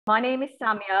My name is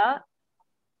Samia.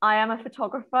 I am a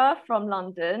photographer from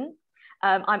London.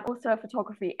 I'm also a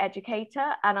photography educator,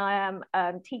 and I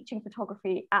am teaching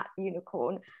photography at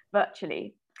Unicorn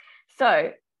virtually.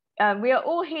 So we are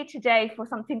all here today for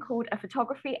something called a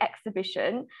photography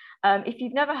exhibition. If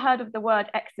you've never heard of the word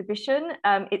exhibition,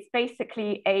 it's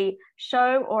basically a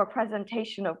show or a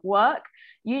presentation of work.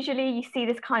 Usually you see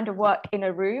this kind of work in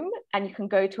a room, and you can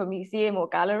go to a museum or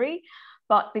gallery.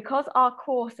 But because our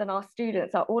course and our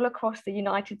students are all across the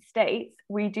United States,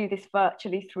 we do this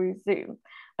virtually through Zoom.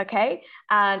 Okay.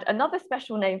 And another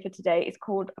special name for today is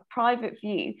called a private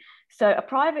view. So a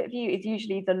private view is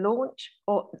usually the launch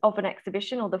of an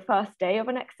exhibition or the first day of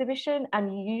an exhibition.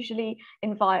 And you usually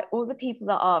invite all the people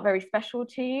that are very special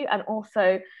to you, and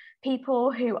also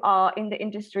people who are in the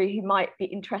industry who might be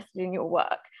interested in your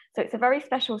work. So it's a very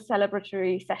special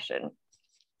celebratory session.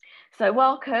 So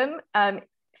welcome.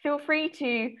 Feel free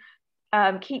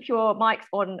to keep your mics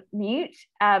on mute.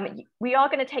 We are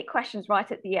going to take questions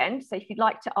right at the end. So if you'd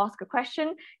like to ask a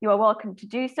question, you are welcome to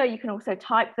do so. You can also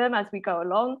type them as we go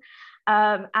along.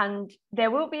 And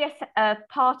there will be a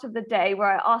part of the day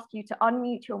where I ask you to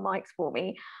unmute your mics for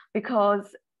me,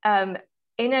 because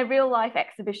in a real life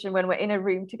exhibition, when we're in a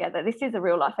room together, this is a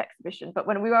real life exhibition, but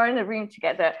when we are in a room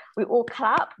together, we all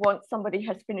clap once somebody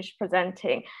has finished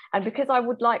presenting. And because I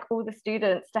would like all the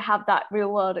students to have that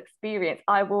real world experience,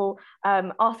 I will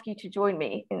ask you to join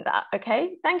me in that.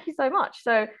 Okay, thank you so much.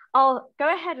 So I'll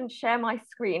go ahead and share my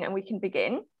screen and we can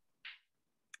begin.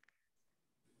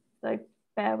 So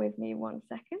bear with me 1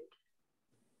 second.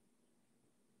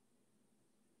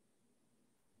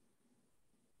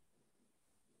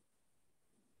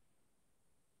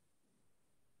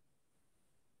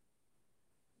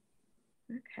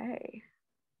 Okay.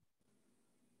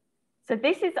 So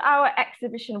this is our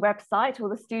exhibition website, or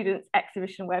the students'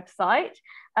 exhibition website.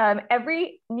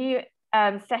 Every new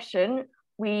session,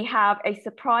 we have a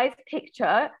surprise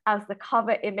picture as the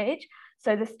cover image.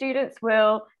 So the students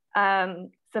will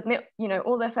submit,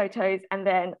 all their photos, and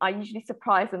then I usually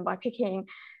surprise them by picking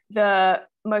the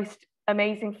most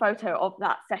amazing photo of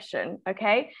that session.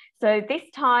 Okay, so this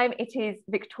time it is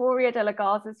Victoria De La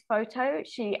Garza's photo.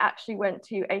 She actually went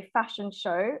to a fashion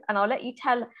show, and I'll let you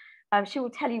tell. She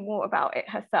will tell you more about it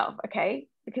herself, okay,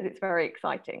 because it's very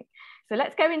exciting. So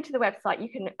let's go into the website. You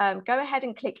can go ahead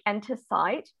and click enter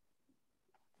site.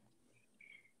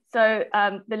 So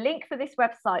the link for this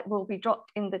website will be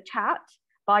dropped in the chat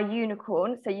by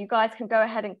Unicorn. So you guys can go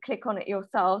ahead and click on it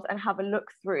yourselves and have a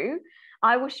look through.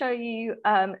 I will show you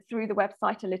through the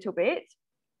website a little bit.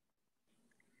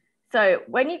 So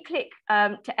when you click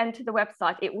to enter the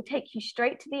website, it will take you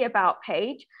straight to the About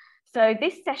page. So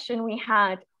this session, we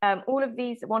had all of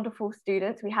these wonderful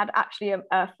students. We had actually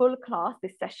a full class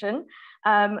this session.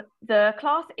 The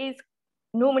class is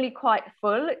normally quite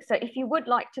full. So if you would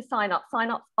like to sign-ups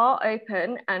are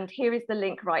open. And here is the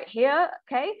link right here,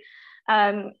 okay?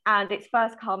 And it's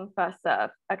first come, first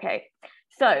serve, okay?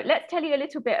 So let's tell you a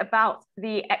little bit about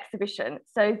the exhibition.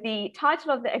 So the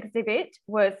title of the exhibit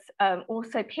was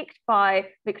also picked by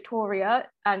Victoria,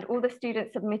 and all the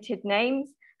students submitted names,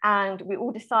 and we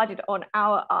all decided on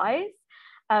Our Eyes.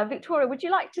 Victoria, would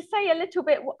you like to say a little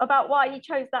bit about why you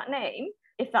chose that name,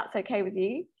 if that's okay with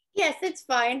you? Yes, it's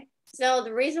fine. So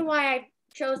the reason why I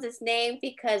chose this name,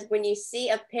 because when you see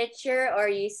a picture or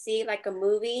you see like a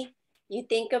movie, you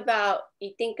think about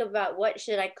what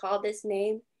should I call this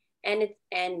name, and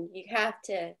you have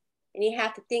to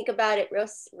think about it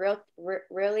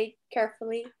really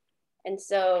carefully. And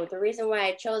so the reason why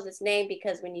I chose this name,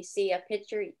 because when you see a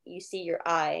picture, you see your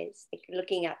eyes. Like you're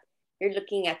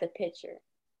looking at the picture.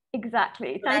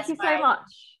 Exactly. So thank you so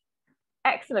much.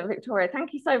 Excellent, Victoria.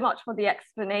 Thank you so much for the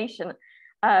explanation.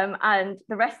 And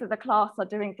the rest of the class are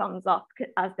doing thumbs up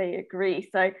as they agree.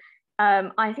 So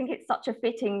I think it's such a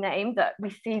fitting name that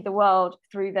we see the world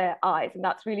through their eyes. And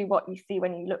that's really what you see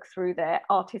when you look through their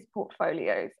artist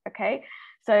portfolios. Okay.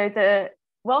 So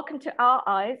welcome to Our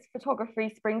Eyes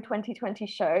Photography Spring 2020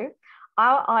 show.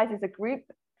 Our Eyes is a group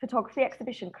photography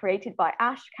exhibition created by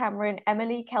Ash, Cameron,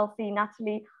 Emily, Kelsey,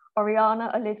 Natalie,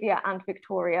 Oriana, Olivia, and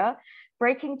Victoria.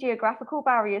 Breaking geographical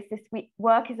barriers, this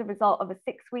work is a result of a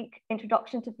 6-week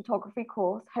introduction to photography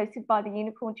course hosted by the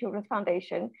Unicorn Children's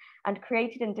Foundation and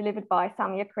created and delivered by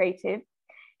Samia Creative.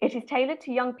 It is tailored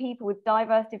to young people with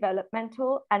diverse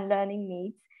developmental and learning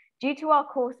needs. Due to our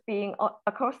course being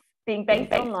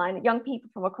based online, young people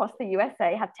from across the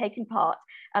USA have taken part,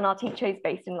 and our teacher is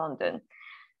based in London.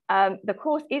 The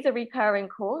course is a recurring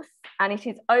course, and it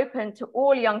is open to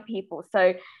all young people.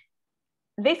 So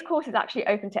this course is actually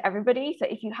open to everybody. So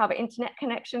if you have an internet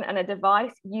connection and a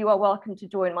device, you are welcome to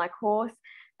join my course.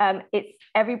 it's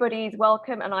everybody's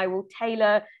welcome, and I will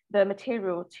tailor the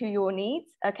material to your needs.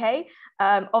 Okay.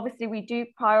 Obviously, we do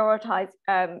prioritize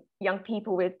young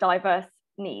people with diverse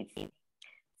needs.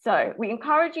 So we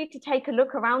encourage you to take a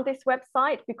look around this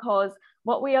website, because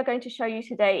what we are going to show you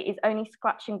today is only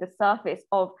scratching the surface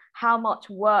of how much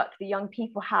work the young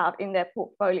people have in their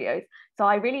portfolios. So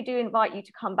I really do invite you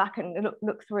to come back and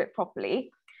look through it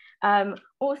properly.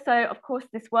 Also, of course,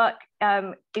 this work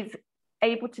is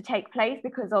able to take place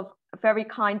because of very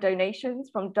kind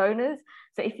donations from donors.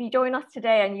 So if you join us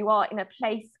today and you are in a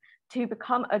place to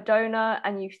become a donor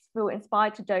and you feel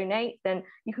inspired to donate, then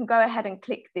you can go ahead and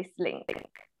click this link.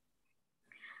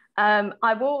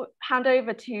 I will hand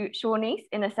over to Shawnice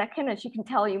in a second, and she can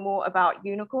tell you more about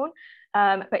Unicorn.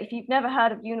 But if you've never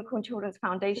heard of Unicorn Children's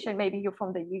Foundation, maybe you're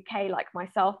from the UK like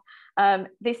myself,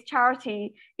 this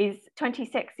charity is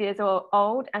 26 years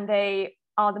old, and they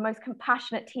are the most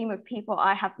compassionate team of people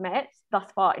I have met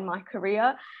thus far in my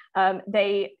career.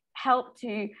 They help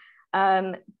to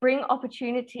bring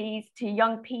opportunities to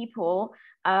young people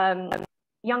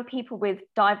with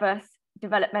diverse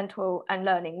developmental and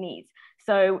learning needs.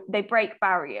 So they break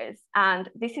barriers. And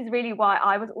this is really why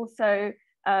I was also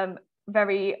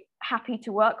very happy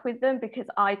to work with them, because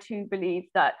I too believe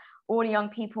that all young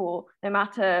people, no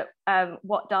matter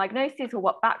what diagnosis or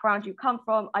what background you come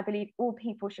from, I believe all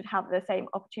people should have the same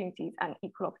opportunities and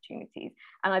equal opportunities.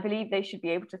 And I believe they should be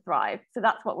able to thrive. So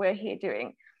that's what we're here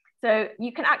doing. So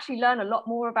you can actually learn a lot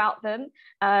more about them.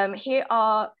 Here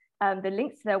are the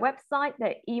links to their website,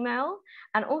 their email,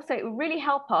 and also it will really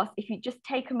help us if you just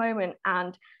take a moment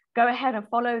and go ahead and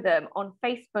follow them on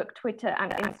Facebook, Twitter,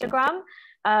 and Instagram.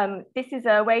 This is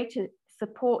a way to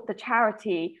support the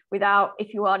charity without,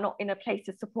 if you are not in a place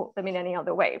to support them in any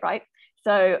other way, right?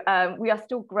 So we are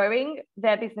still growing.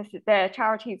 Their business, their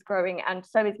charity is growing, and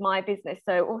so is my business.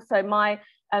 So also my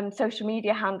social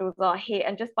media handles are here,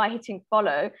 and just by hitting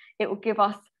follow, it will give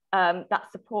us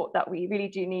that support that we really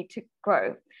do need to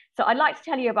grow. So I'd like to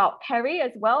tell you about Kerry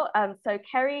as well. So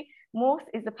Kerry Morse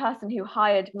is the person who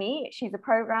hired me. She's a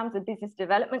programs and business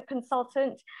development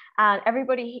consultant, and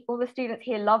everybody, all the students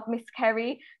here love Miss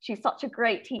Kerry. She's such a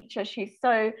great teacher. She's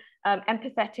so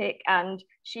empathetic, and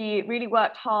she really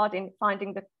worked hard in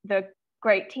finding the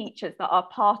great teachers that are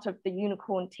part of the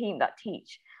Unicorn team that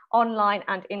teach online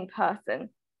and in person.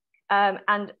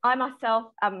 And I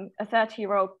myself am a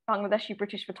 30-year-old Bangladeshi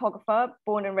British photographer,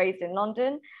 born and raised in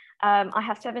London. I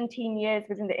have 17 years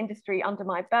within the industry under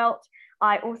my belt.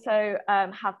 I also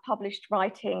have published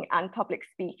writing and public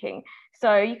speaking.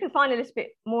 So you can find a little bit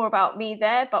more about me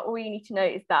there, but all you need to know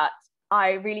is that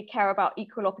I really care about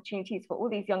equal opportunities for all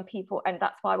these young people, and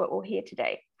that's why we're all here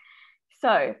today.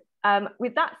 So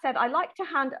with that said, I'd like to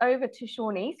hand over to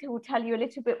Shawnice, who will tell you a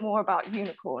little bit more about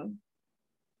Unicorn.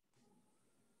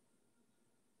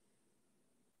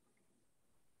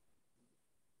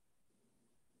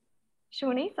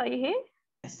 Shawnice, are you here?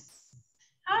 Yes.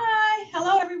 Hi,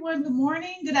 hello everyone. Good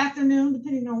morning, good afternoon,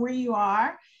 depending on where you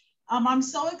are. I'm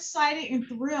so excited and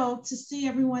thrilled to see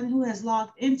everyone who has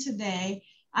logged in today.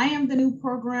 I am the new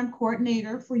program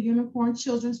coordinator for Unicorn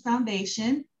Children's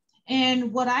Foundation.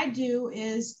 And what I do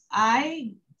is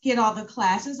I get all the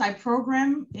classes, I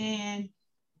program and,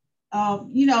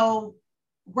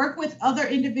 work with other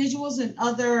individuals and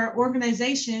other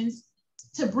organizations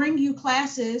to bring you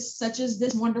classes such as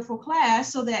this wonderful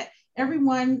class so that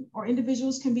everyone or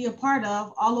individuals can be a part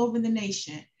of all over the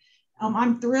nation.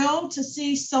 I'm thrilled to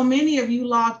see so many of you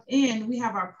logged in. We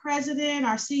have our president,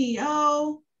 our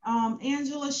CEO,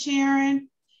 Angela, Sharon,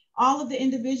 all of the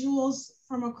individuals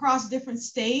from across different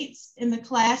states in the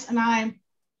class. And I'm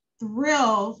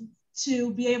thrilled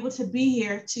to be able to be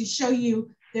here to show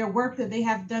you their work that they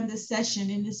have done this session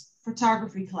in this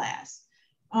photography class.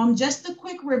 Just a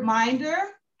quick reminder,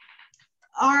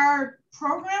 our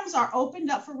programs are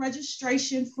opened up for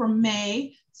registration for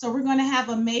May. So we're going to have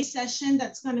a May session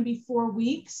that's going to be 4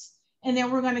 weeks. And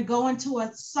then we're going to go into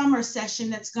a summer session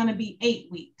that's going to be 8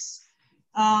 weeks.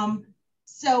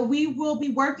 So we will be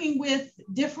working with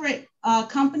different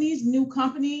companies, new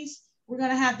companies. We're going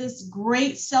to have this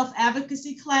great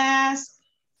self-advocacy class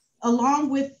along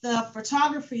with the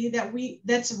photography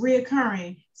that's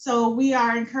reoccurring. So we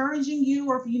are encouraging you,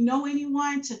 or if you know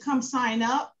anyone, to come sign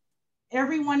up.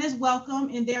 Everyone is welcome,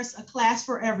 and there's a class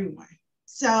for everyone.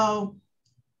 So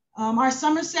our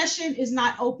summer session is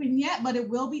not open yet, but it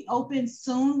will be open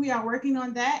soon. We are working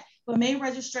on that, but May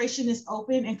registration is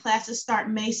open and classes start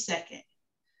May 2nd.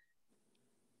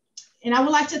 And I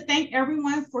would like to thank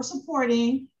everyone for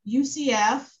supporting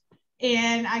UCF.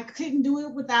 And I couldn't do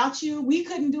it without you. We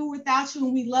couldn't do it without you,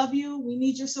 and we love you. We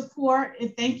need your support,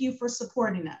 and thank you for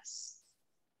supporting us.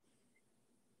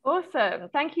 Awesome.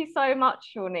 Thank you so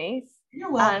much, Shawnice.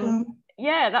 You're welcome. And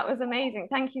yeah, that was amazing.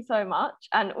 Thank you so much.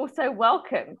 And also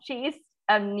welcome. She is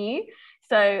new.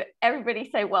 So everybody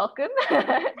say welcome.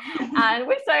 And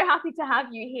we're so happy to have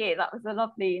you here. That was a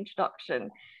lovely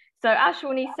introduction. So as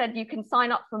Shawnice said, you can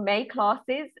sign up for May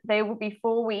classes. They will be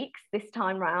 4 weeks this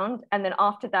time round. And then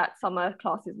after that, summer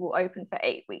classes will open for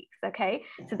 8 weeks, okay?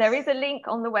 So there is a link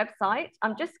on the website.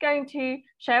 I'm just going to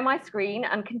share my screen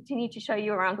and continue to show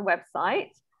you around the website.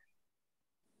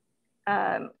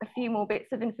 A few more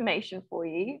bits of information for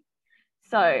you.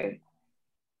 So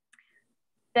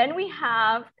then we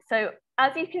have, so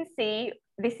as you can see,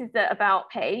 this is the about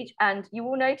page, and you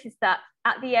will notice that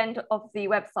at the end of the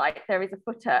website, there is a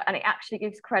footer, and it actually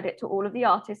gives credit to all of the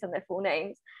artists and their full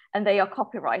names, and they are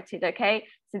copyrighted, okay?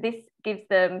 So this gives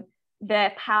them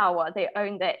their power, they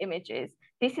own their images.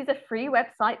 This is a free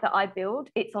website that I build,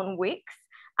 it's on Wix,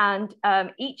 and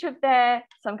each of their,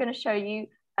 so I'm gonna show you,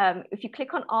 if you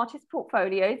click on artist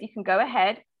portfolios, you can go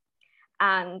ahead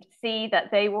and see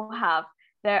that they will have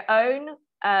their own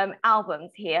albums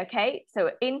here, okay?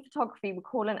 So in photography, we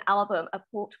call an album a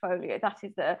portfolio. That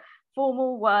is the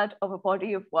formal word of a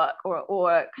body of work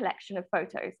or a collection of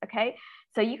photos, okay?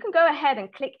 So you can go ahead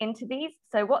and click into these.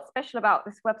 So what's special about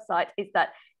this website is that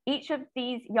each of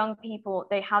these young people,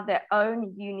 they have their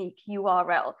own unique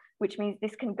URL, which means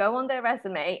this can go on their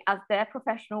resume as their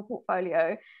professional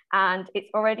portfolio, and it's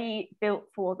already built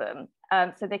for them.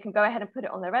 So they can go ahead and put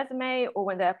it on their resume, or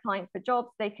when they're applying for jobs,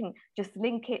 they can just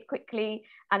link it quickly,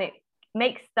 and it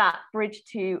makes that bridge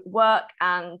to work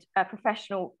and the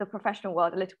professional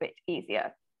world a little bit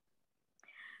easier.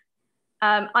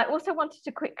 I also wanted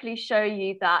to quickly show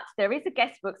you that there is a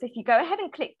guest book. So if you go ahead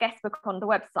and click guest book on the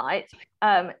website,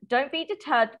 don't be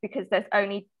deterred because there's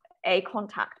only a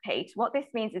contact page. What this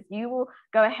means is you will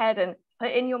go ahead and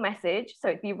put in your message. So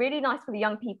it'd be really nice for the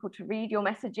young people to read your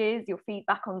messages, your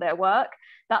feedback on their work.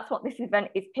 That's what this event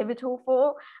is pivotal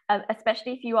for,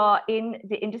 especially if you are in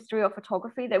the industry of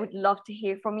photography. They would love to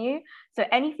hear from you. So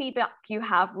any feedback you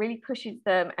have really pushes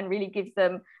them and really gives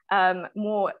them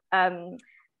more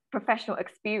professional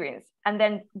experience. And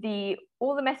then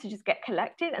all the messages get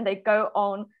collected and they go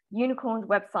on Unicorn's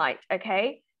website,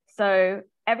 okay? So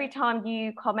every time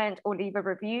you comment or leave a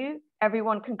review,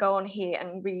 everyone can go on here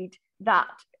and read that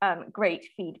great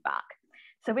feedback.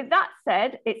 So with that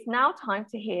said, it's now time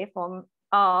to hear from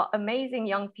our amazing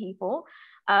young people.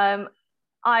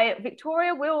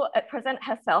 Victoria will present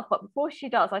herself, but before she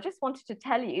does, I just wanted to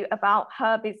tell you about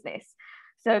her business.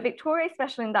 So Victoria is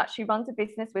special in that she runs a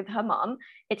business with her mum.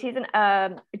 It is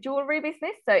a jewelry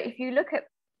business. So if you look at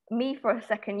me for a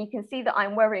second, you can see that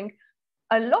I'm wearing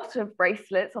a lot of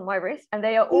bracelets on my wrist, and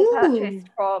they are all purchased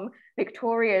from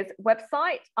Victoria's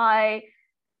website. I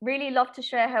really love to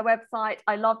share her website.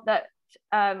 I love that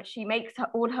she makes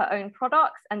all her own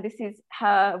products, and this is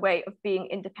her way of being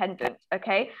independent,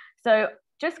 okay? So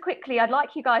just quickly, I'd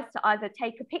like you guys to either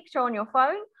take a picture on your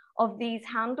phone of these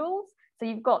handles. So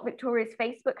you've got Victoria's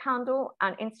Facebook handle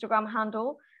and Instagram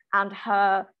handle and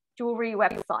her jewelry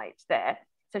website there.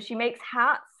 So she makes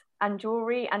hats and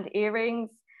jewelry and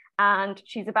earrings, and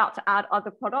she's about to add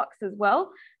other products as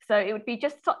well. So it would be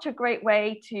just such a great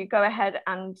way to go ahead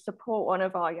and support one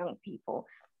of our young people.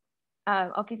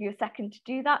 I'll give you a second to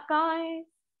do that, guys.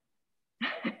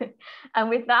 And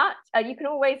with that, you can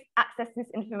always access this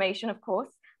information, of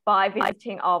course, by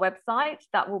visiting our website.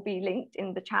 That will be linked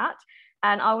in the chat.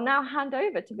 And I will now hand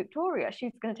over to Victoria.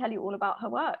 She's going to tell you all about her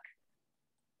work.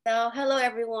 So hello,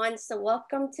 everyone. So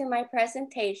welcome to my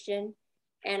presentation.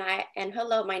 And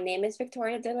hello, my name is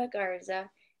Victoria de la Garza,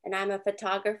 and I'm a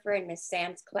photographer in Miss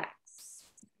Sam's class.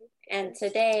 And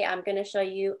today I'm going to show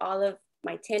you all of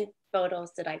my 10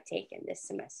 photos that I've taken this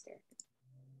semester.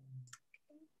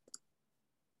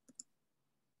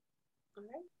 All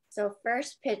right. So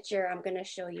first picture I'm going to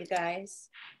show you guys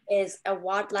is a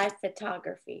wildlife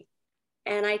photography.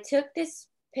 And I took this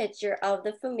picture of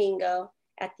the flamingo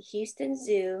at the Houston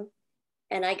Zoo,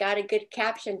 and I got a good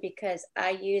caption because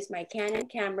I used my Canon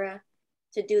camera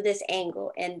to do this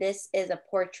angle, and this is a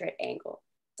portrait angle.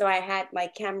 So I had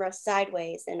my camera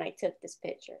sideways and I took this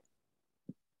picture.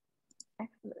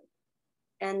 Excellent.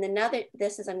 And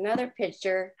this is another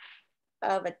picture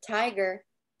of a tiger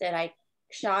that I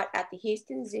shot at the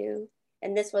Houston Zoo,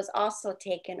 and this was also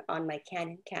taken on my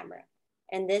Canon camera.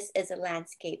 And this is a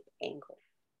landscape angle.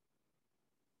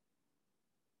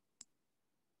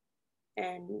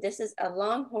 And this is a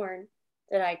longhorn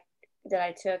that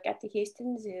I took at the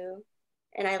Houston Zoo.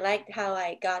 And I liked how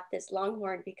I got this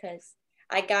longhorn because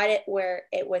I got it where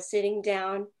it was sitting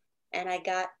down, and I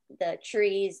got the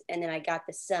trees, and then I got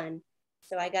the sun.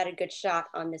 So I got a good shot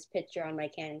on this picture on my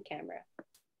Canon camera.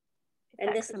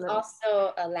 And this is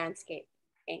also a landscape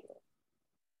angle.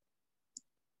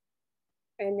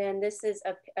 And then this is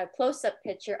a close-up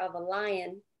picture of a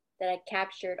lion that I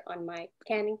captured on my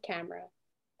Canon camera.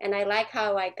 And I like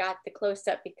how I got the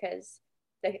close-up because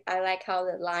I like how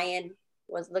the lion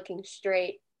was looking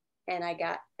straight, and I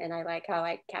like how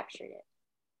I captured it.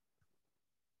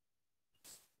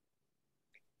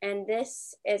 And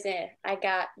this is a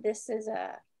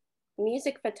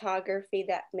music photography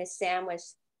that Miss Sam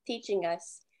was teaching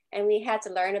us, and we had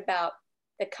to learn about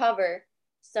the cover.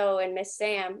 So, and Miss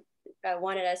Sam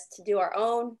wanted us to do our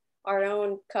own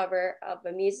cover of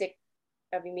a music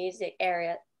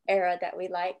era that we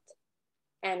liked.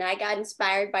 And I got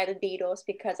inspired by the Beatles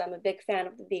because I'm a big fan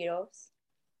of the Beatles.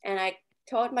 And I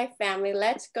told my family,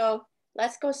 let's go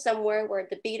somewhere where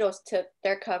the Beatles took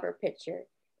their cover picture.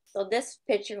 So this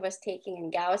picture was taken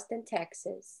in Galveston,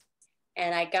 Texas.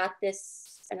 And I got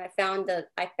this, and I found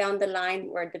the line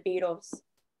where the Beatles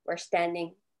were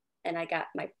standing, and I got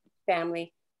my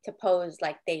family to pose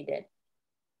like they did.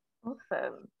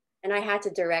 Awesome. And I had to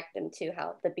direct them to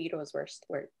how the Beatles were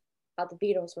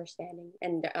standing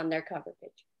and on their cover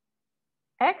picture.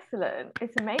 Excellent.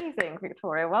 It's amazing,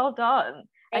 Victoria. Well done.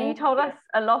 And you told us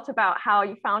a lot about how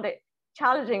you found it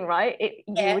challenging, right?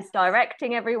 You were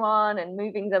directing everyone and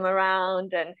moving them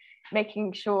around and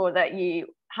making sure that you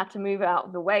had to move out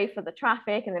of the way for the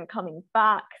traffic and then coming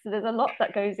back. So there's a lot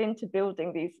that goes into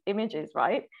building these images,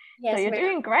 right? Yes, so you're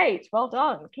doing great. Well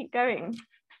done. Keep going.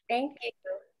 Thank you.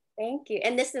 Thank you.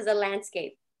 And this is a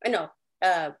landscape.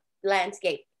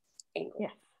 Landscape angle.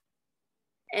 Yes.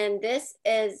 And this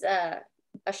is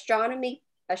astronomy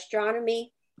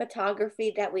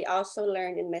photography that we also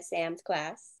learned in Miss Sam's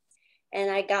class. And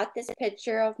I got this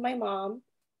picture of my mom,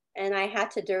 and I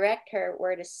had to direct her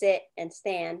where to sit and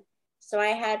stand. So I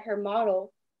had her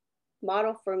model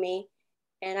for me,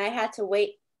 and I had to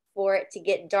wait for it to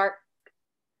get dark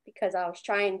because I was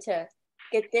trying to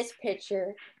get this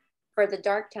picture for the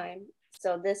dark time.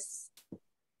 So this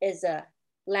is a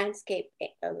landscape.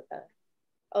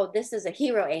 This is a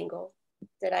hero angle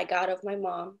that I got of my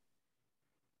mom,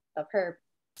 of her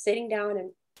sitting down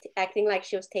and acting like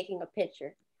she was taking a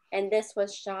picture. And this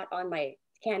was shot on my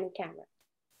Canon camera.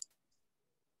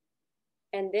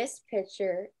 And this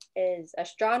picture is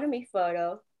astronomy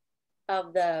photo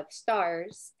of the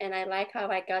stars. And I like how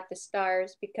I got the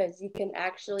stars because you can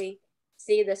actually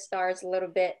see the stars a little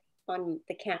bit on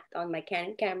my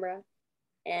Canon camera,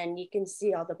 and you can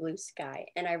see all the blue sky.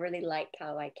 And I really like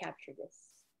how I captured this.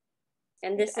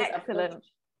 And this is excellent.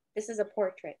 This is a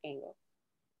portrait angle.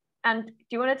 And do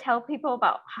you want to tell people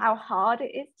about how hard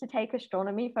it is to take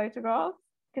astronomy photographs?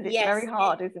 Because it's very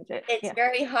hard, isn't it? It's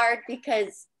very hard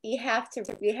because you have to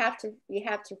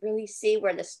really see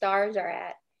where the stars are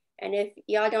at. And if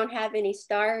y'all don't have any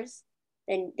stars,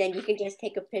 then you can just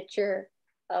take a picture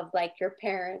of like your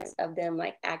parents, of them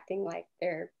like acting like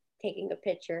they're taking a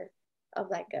picture of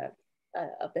like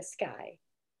of the sky.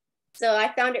 So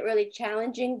I found it really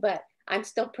challenging, but I'm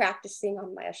still practicing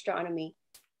on my astronomy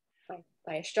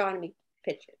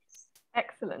pictures.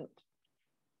 Excellent.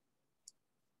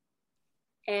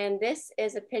 And this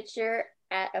is a picture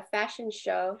at a fashion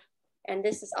show. And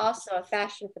this is also a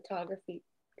fashion photography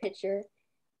picture.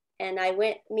 And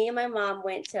me and my mom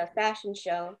went to a fashion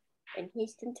show in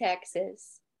Houston,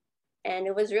 Texas. And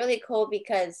it was really cool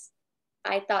because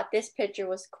I thought this picture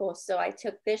was cool. So I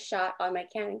took this shot on my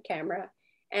Canon camera.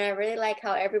 And I really like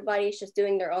how everybody's just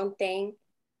doing their own thing.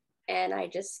 And I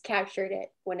just captured it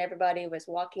when everybody was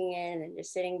walking in and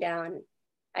just sitting down.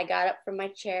 I got up from my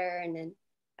chair, and then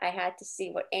I had to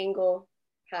see what angle,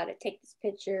 how to take this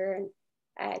picture. And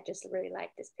I just really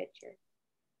liked this picture.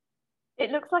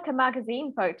 It looks like a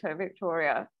magazine photo,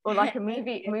 Victoria, or like a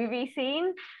movie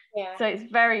scene. Yeah. So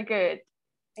it's very good.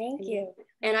 Thank you.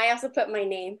 And I also put my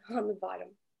name on the bottom.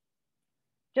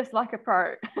 Just like a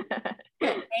pro.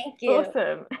 Thank you.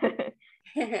 Awesome.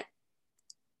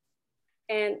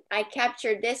 And I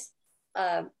captured this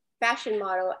fashion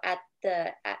model at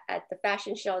the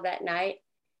fashion show that night.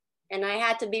 And I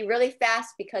had to be really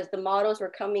fast because the models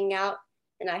were coming out,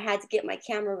 and I had to get my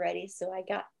camera ready. So I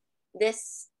got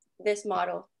this first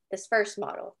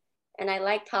model. And I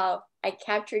liked how I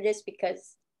captured this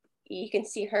because you can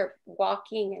see her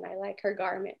walking, and I like her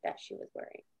garment that she was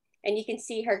wearing. And you can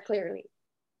see her clearly.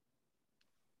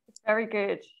 It's very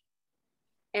good.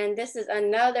 And this is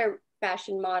another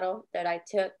fashion model that I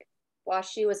took while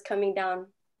she was coming down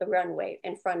the runway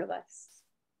in front of us.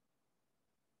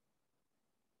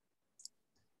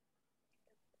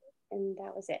 And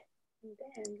that was it. And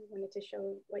then we wanted to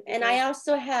show what. And I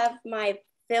also have my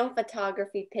film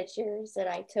photography pictures that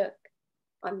I took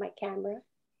on my camera.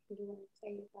 Do you want to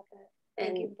say about that?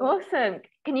 And awesome.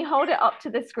 Can you hold it up to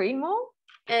the screen more?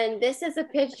 And this is a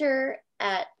picture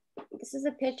that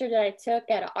I took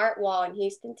at an art wall in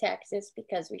Houston, Texas,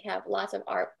 because we have lots of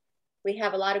art. We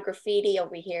have a lot of graffiti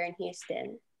over here in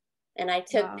Houston. And I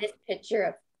took this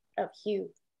picture of Hugh.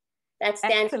 That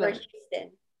stands for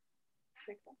Houston.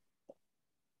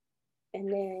 And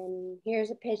then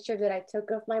here's a picture that I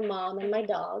took of my mom and my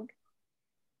dog.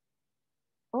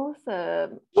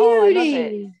 Awesome. Oh, I love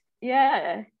it.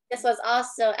 Yeah. This was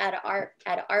also at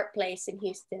an art place in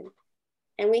Houston.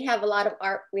 And we have a lot of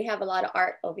art. We have a lot of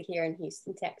art over here in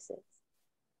Houston, Texas.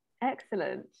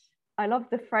 Excellent. I love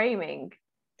the framing.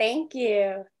 Thank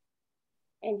you.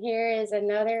 And here is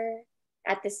another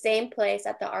at the same place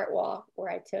at the art wall where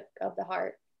I took of the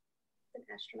heart. It's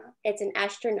an astronaut. It's an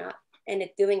astronaut and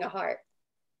it's doing a heart.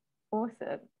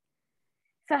 Awesome.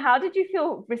 So how did you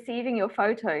feel receiving your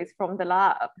photos from the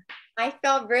lab? I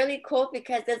felt really cool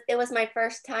because it was my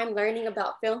first time learning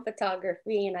about film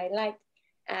photography, and I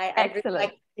really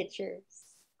liked pictures.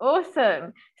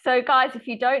 Awesome. So guys, if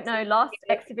you don't know, last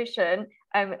exhibition,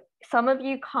 some of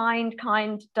you kind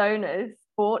donors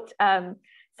bought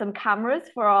some cameras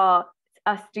for our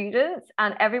students,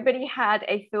 and everybody had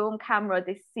a film camera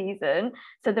this season.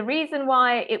 So the reason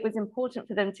why it was important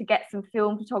for them to get some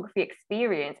film photography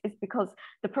experience is because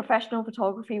the professional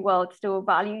photography world still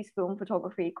values film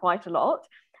photography quite a lot.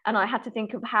 And I had to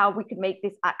think of how we could make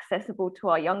this accessible to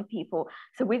our young people.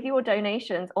 So with your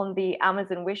donations on the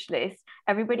Amazon wish list,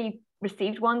 everybody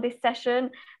received one this session,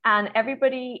 and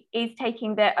everybody is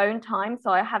taking their own time.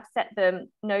 So I have set them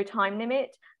no time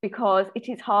limit because it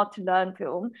is hard to learn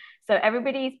film. So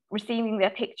everybody's receiving their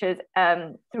pictures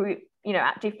through,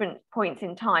 at different points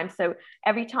in time. So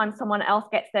every time someone else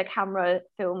gets their camera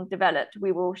film developed,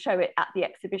 we will show it at the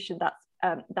exhibition that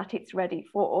it's ready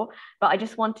for. But I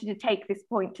just wanted to take this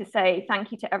point to say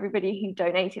thank you to everybody who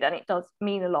donated, and it does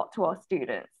mean a lot to our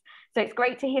students. So it's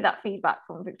great to hear that feedback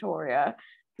from Victoria.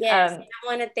 Yes, I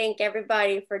want to thank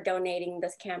everybody for donating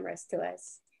those cameras to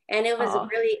us. And it was a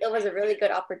really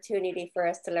good opportunity for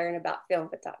us to learn about film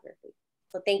photography.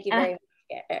 So thank you very much,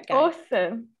 guys.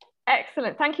 Awesome.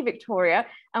 Excellent. Thank you, Victoria.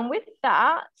 And with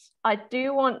that, I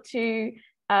do want to,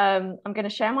 I'm going to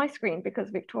share my screen because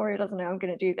Victoria doesn't know I'm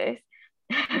going to do this.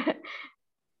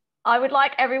 I would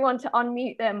like everyone to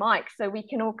unmute their mic so we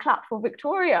can all clap for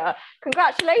Victoria.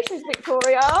 Congratulations,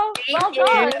 Victoria. Well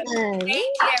done. Thank you,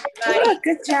 everybody. Oh,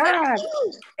 good job.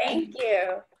 Thank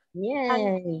you. Yay.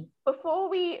 And before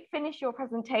we finish your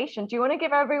presentation, do you want to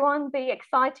give everyone the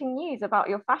exciting news about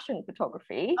your fashion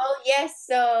photography? Oh, yes.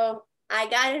 So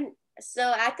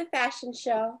at the fashion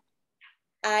show,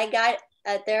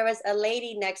 there was a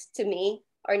lady next to me,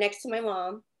 or next to my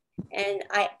mom. And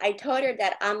I told her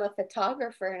that I'm a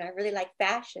photographer and I really like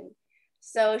fashion.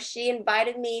 So she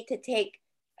invited me to take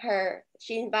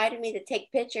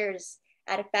pictures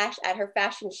at her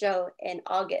fashion show in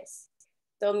August.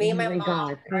 So me and my mom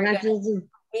are going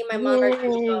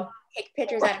to take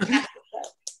pictures at a fashion show.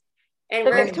 And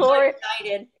we're so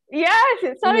excited. Yes,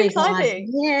 it's so exciting.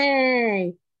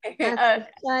 Yay.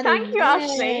 Thank you,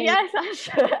 Ashley. Yes,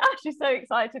 Ashley's so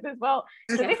excited as well.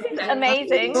 So this is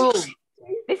amazing.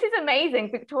 This is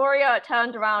amazing. Victoria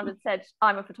turned around and said,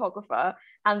 I'm a photographer.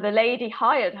 And the lady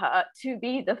hired her to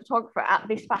be the photographer at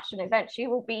this fashion event.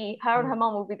 Her and her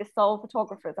mom will be the sole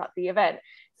photographers at the event.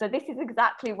 So this is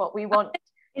exactly what we want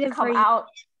to come out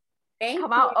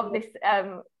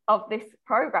of this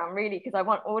program, really, because I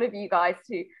want all of you guys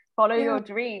to follow your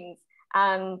dreams.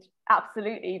 And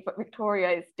absolutely, but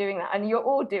Victoria is doing that, and you're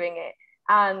all doing it.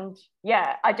 And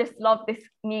yeah, I just love this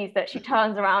news that she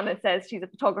turns around and says she's a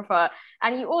photographer.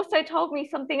 And you also told me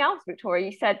something else, Victoria.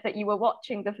 You said that you were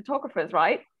watching the photographers,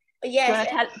 right? Yes.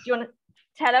 Do you want to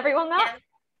tell everyone that? Yeah.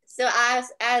 So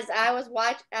as I was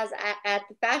at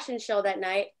the fashion show that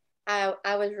night,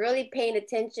 I was really paying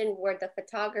attention where the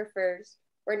photographers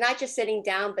were not just sitting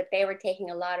down, but they were taking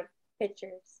a lot of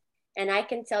pictures. And I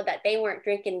can tell that they weren't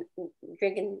drinking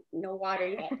no water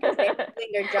yet, because they were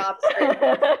doing their jobs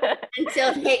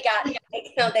until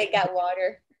they got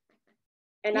water.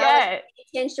 And I was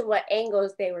paying attention to what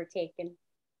angles they were taking.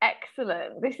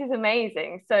 Excellent. This is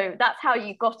amazing. So that's how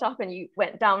you got up and you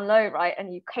went down low, right?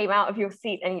 And you came out of your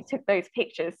seat and you took those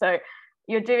pictures. So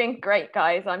you're doing great,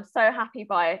 guys. I'm so happy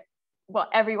by what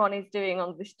everyone is doing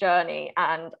on this journey,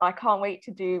 and I can't wait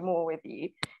to do more with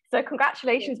you. So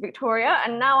congratulations, Victoria.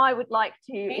 And now I would like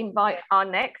to invite our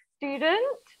next student.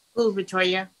 Oh,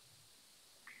 Victoria.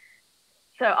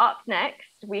 So up next,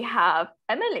 we have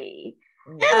Emily.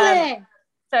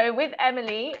 So with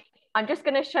Emily, I'm just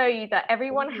going to show you that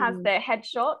everyone has their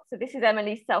headshot. So this is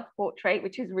Emily's self-portrait,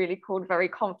 which is really cool, very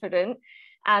confident.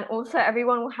 And also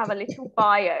everyone will have a little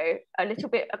bio, a little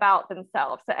bit about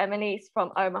themselves. So Emily's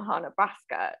from Omaha,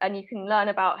 Nebraska, and you can learn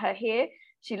about her here.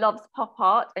 She loves pop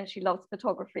art and she loves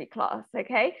photography class,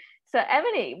 okay? So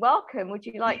Emily, welcome. Would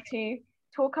you like to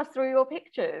talk us through your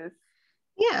pictures?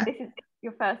 Yeah. This is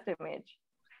your first image.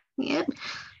 Yep.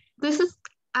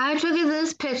 I took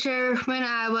this picture when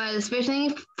I was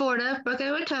visiting Florida,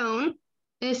 Boca Raton.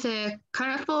 It's a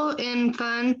colorful and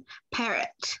fun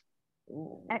parrot.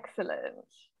 Excellent.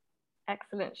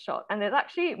 Excellent shot. And there's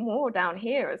actually more down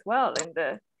here as well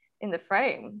in the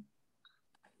frame.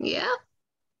 Yeah.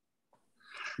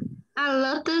 I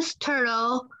love this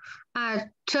turtle. I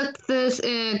took this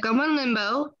in Goma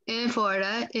Limbo in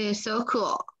Florida. It's so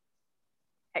cool.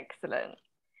 Excellent.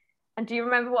 And do you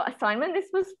remember what assignment this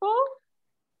was for?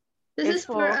 This is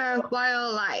for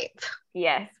wildlife.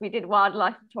 Yes, we did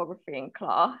wildlife photography in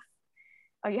class.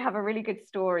 Oh, you have a really good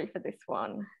story for this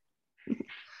one.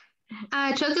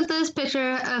 I took this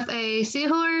picture of a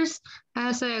seahorse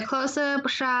as a close-up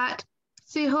shot.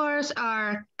 Seahorses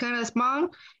are kind of small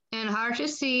and hard to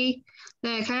see.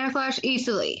 They camouflage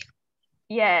easily.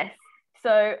 Yes.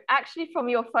 So actually from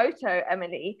your photo,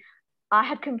 Emily, I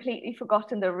had completely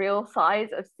forgotten the real size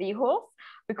of seahorse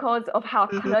because of how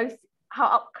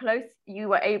up close you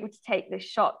were able to take this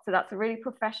shot. So that's a really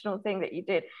professional thing that you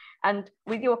did. And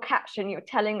with your caption, you're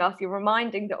telling us, you're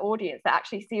reminding the audience that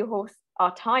actually seahorse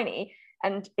are tiny,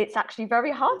 and it's actually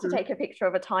very hard to take a picture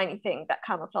of a tiny thing that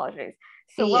camouflages.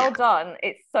 So well done.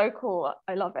 It's so cool.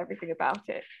 I love everything about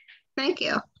it. Thank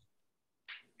you.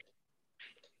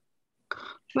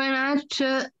 When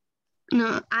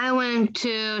I went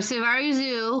to Safari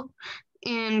Zoo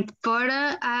in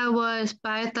Florida. I was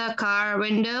by the car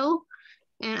window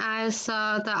and I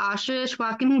saw the ostrich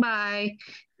walking by.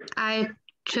 I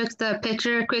took the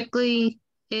picture quickly.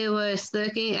 It was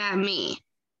looking at me.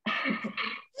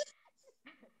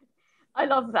 I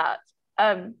love that.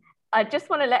 I just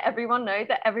want to let everyone know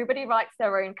that everybody writes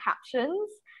their own captions.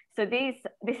 So this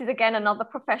is again another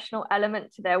professional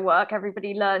element to their work.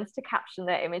 Everybody learns to caption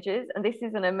their images, and this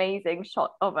is an amazing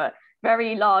shot of a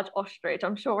very large ostrich.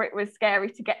 I'm sure it was scary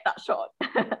to get that shot.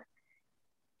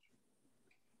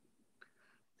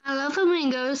 I love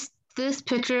flamingos. This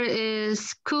picture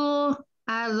is cool.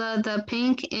 I love the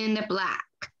pink and the black.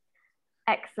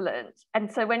 Excellent.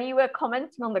 And so when you were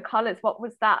commenting on the colors, what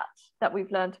was that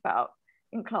we've learned about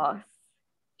in class?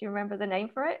 Do you remember the name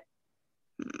for it?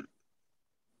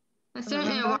 It's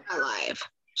certainly wildlife.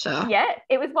 So yeah,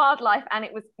 it was wildlife, and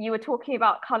you were talking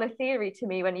about color theory to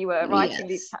me when you were writing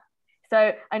these.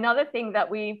 So another thing that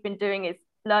we've been doing is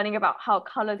learning about how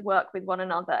colors work with one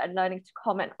another and learning to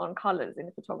comment on colors in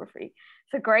photography.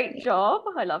 So great job.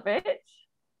 I love it.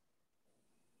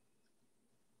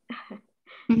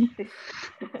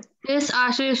 This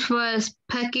ostrich was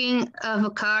pecking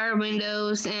of car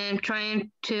windows and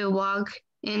trying to walk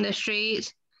in the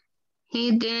street.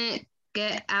 He didn't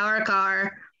get our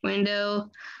car window,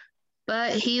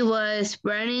 but he was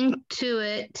running to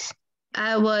it.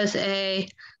 I was a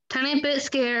tiny bit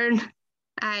scared.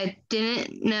 I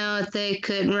didn't know they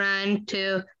could run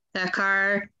to the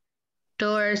car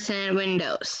doors and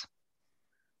windows.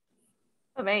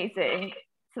 Amazing.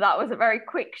 So that was a very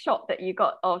quick shot that you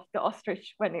got of the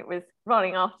ostrich when it was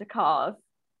running after cars.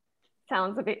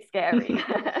 Sounds a bit scary.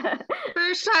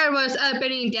 First I was up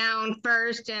and down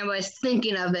first and was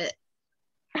thinking of it.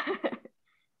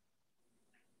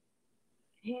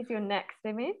 Here's your next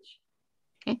image.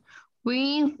 Okay.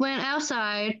 We went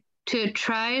outside to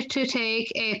try to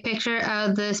take a picture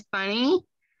of this bunny.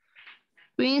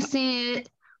 We seen it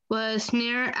was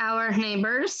near our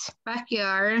neighbor's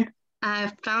backyard.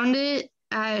 I found it.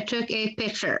 I took a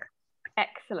picture.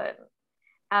 Excellent.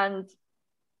 And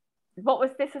what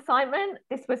was this assignment?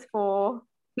 This is for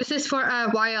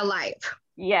wildlife.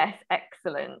 Yes,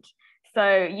 excellent.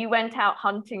 So you went out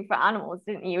hunting for animals,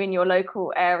 didn't you, in your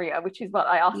local area, which is what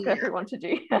I ask everyone to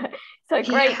do. So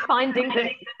great,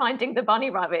 finding the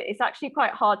bunny rabbit. It's actually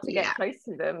quite hard to get close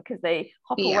to them because they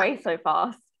hop away so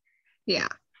fast. Yeah.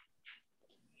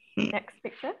 Next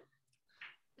picture.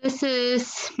 This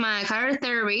is my color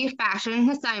theory fashion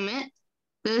assignment.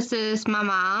 This is my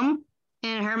mom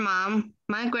and her mom,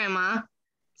 my grandma's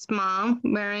mom,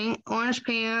 wearing orange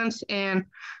pants, and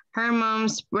her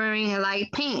mom's wearing a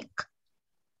light pink.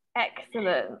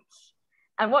 Excellent.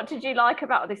 And what did you like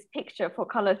about this picture for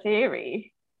color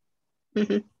theory?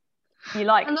 You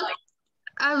like?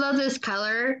 I love this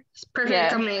color. It's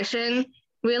perfect combination.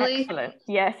 Really? Excellent.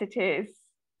 Yes, it is.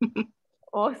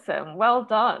 Awesome. Well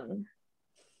done.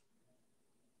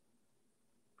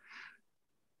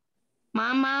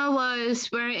 Mama was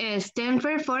wearing a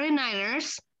Stanford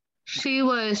 49ers She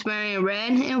was wearing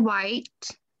red and white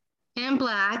and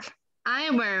black.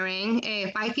 I'm wearing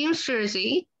a Vikings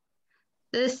jersey.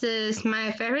 This is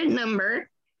my favorite number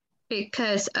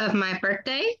because of my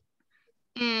birthday,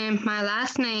 and my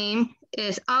last name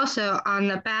is also on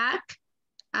the back.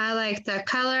 I like the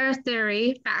color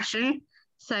theory fashion,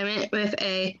 so I went with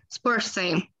a sports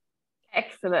theme.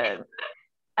 Excellent.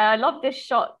 I love this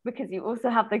shot because you also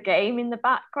have the game in the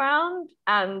background,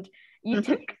 and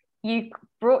you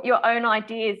brought your own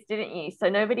ideas, didn't you? So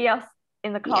nobody else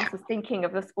in the class was thinking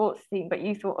of a sports theme, but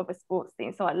you thought of a sports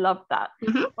theme. So I love that.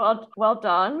 Well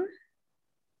done.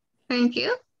 Thank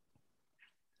you.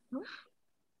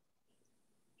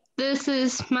 This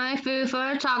is my food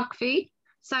photography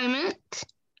assignment.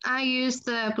 I used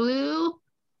the blue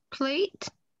plate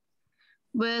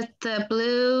with the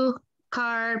blue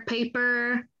card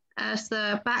paper as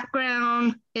the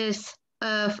background is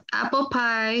of apple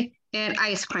pie and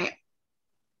ice cream.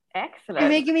 Excellent. You're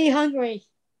making me hungry.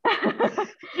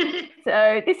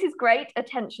 So this is great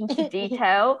attention to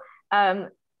detail.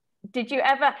 Have you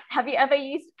ever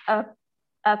used a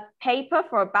paper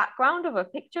for a background of a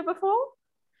picture before?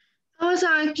 I was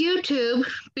on YouTube,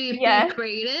 be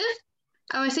creative.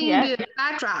 I was thinking do a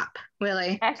backdrop,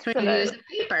 really. Excellent. So use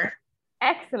paper.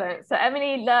 Excellent. So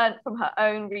Emily learned from her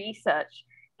own research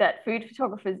that food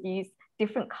photographers use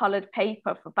different colored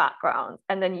paper for backgrounds,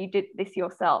 and then you did this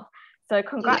yourself. So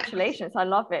congratulations. I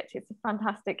love it. It's a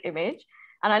fantastic image.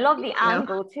 And I love the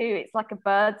angle too. It's like a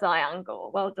bird's eye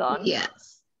angle. Well done.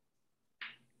 Yes.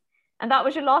 And that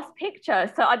was your last picture.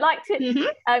 So I'd like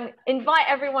to invite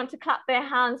everyone to clap their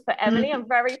hands for Emily. I'm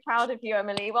very proud of you,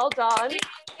 Emily. Well done.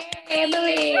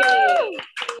 Emily.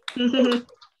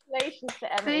 Congratulations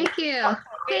to Emily. Thank you.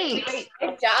 Thanks.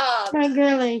 Good job. My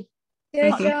girly.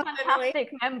 Good job.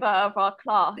 Fantastic member of our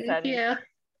class. Thank you.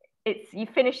 You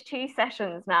finished 2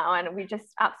 sessions now, and we just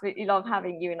absolutely love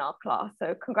having you in our class.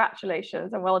 So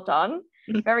congratulations and well done.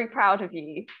 Very proud of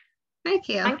you. Thank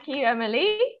you. Thank you,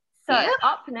 Emily. So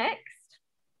up next,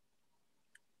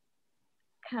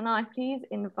 can I please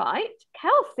invite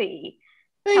Kelsey?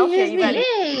 Kelsey, are you ready?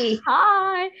 Hey.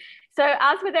 Hi. So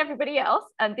as with everybody else,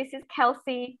 this is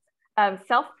Kelsey's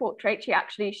self-portrait. She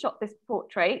actually shot this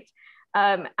portrait,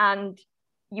 and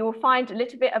you'll find a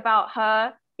little bit about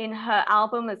her in her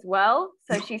album as well.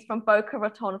 So she's from Boca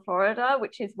Raton, Florida,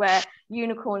 which is where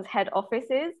Unicorn's head office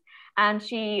is. And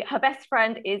her best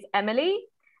friend is Emily,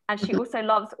 and she also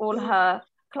loves all her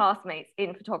classmates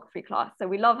in photography class. So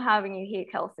we love having you here,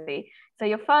 Kelsey. So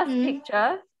your first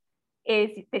picture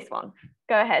is this one.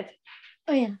 Go ahead.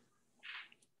 Oh yeah.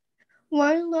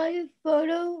 Wildlife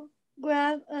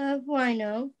photograph of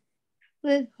rhino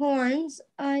with horns.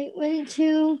 I went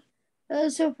to a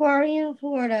safari in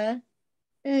Florida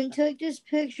and took this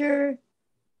picture.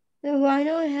 The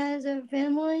rhino has a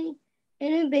family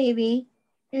and a baby,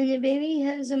 and the baby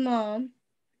has a mom.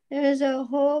 There's a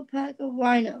whole pack of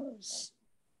rhinos.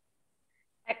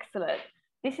 Excellent.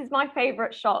 This is my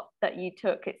favorite shot that you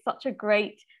took. It's such a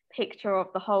great picture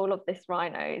of the whole of this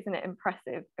rhino. Isn't it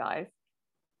impressive, guys?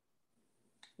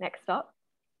 Next up.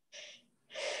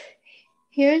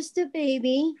 Here's the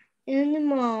baby and the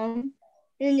mom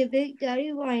and the big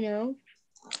daddy rhino.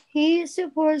 He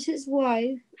supports his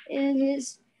wife and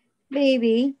his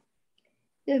baby.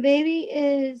 The baby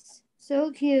is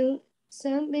so cute.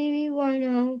 Some baby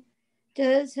rhino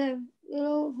does have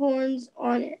little horns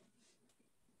on it.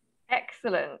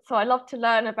 Excellent. So I love to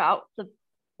learn about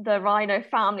the rhino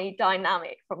family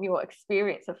dynamic from your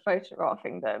experience of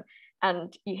photographing them.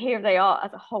 And here they are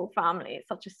as a whole family. It's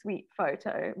such a sweet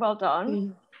photo. Well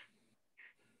done.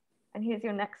 And here's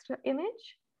your next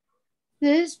image.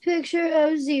 This picture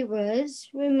of zebras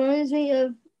reminds me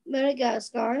of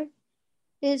Madagascar.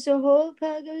 It's a whole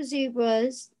pack of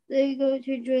zebras. They go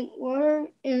to drink water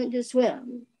and to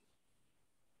swim.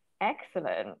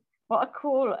 Excellent. What a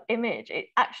cool image. It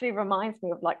actually reminds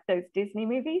me of like those Disney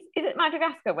movies. Is it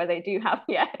Madagascar where they do have,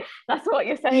 that's what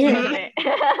you're saying, isn't it?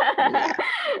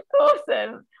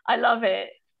 Awesome. I love it.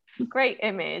 Great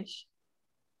image.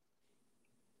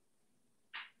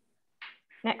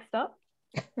 Next up.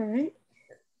 All right.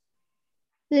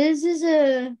 This is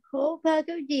a whole pack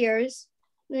of deers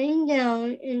laying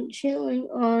down and chilling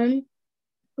on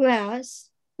grass.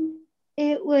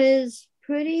 It was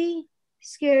pretty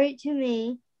scary to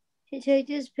me to take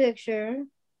this picture,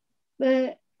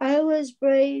 but I was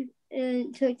brave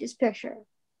and took this picture.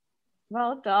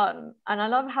 Well done. And I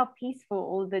love how peaceful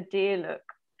all the deer look.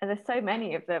 And there's so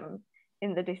many of them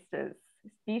in the distance.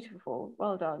 It's beautiful.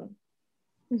 Well done.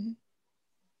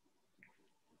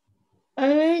 I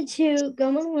went to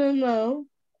Guatemala,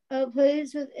 a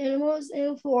place with animals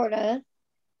in Florida.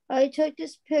 I took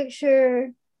this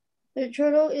picture. The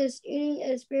turtle is eating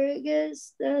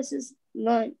asparagus. That's his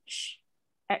lunch.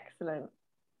 Excellent.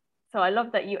 So I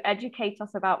love that you educate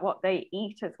us about what they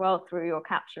eat as well through your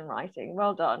caption writing.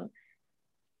 Well done.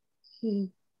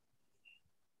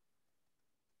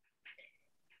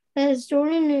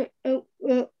 Astronomy,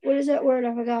 what is that word?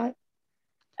 I forgot.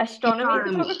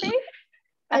 Astronomy photography?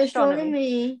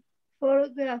 Astronomy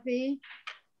photography.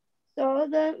 Saw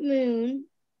the moon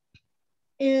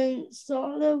and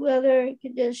saw the weather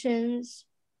conditions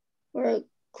were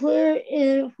clear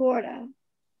in Florida.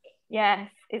 Yes,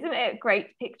 isn't it a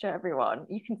great picture, everyone?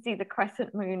 You can see the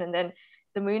crescent moon, and then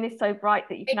the moon is so bright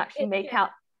that you can actually make out.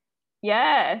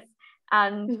 Yes,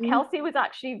 and Kelsey was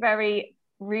actually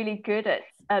really good at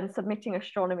submitting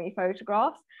astronomy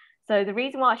photographs. So the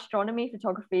reason why astronomy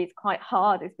photography is quite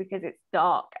hard is because it's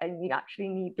dark and you actually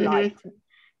need light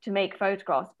to make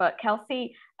photographs. But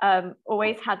Kelsey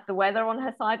always had the weather on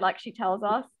her side, like she tells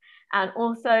us, and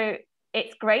also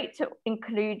it's great to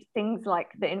include things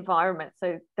like the environment.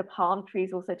 So the palm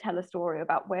trees also tell a story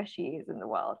about where she is in the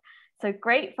world. So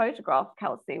great photograph,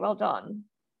 Kelsey. Well done.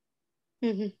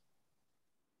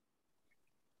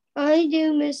 I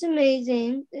do Miss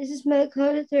Amazing. This is my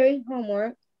color theory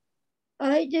homework.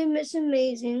 I do Miss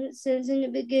Amazing since in the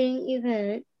beginning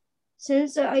event.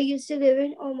 Since I used to live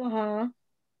in Omaha,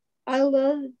 I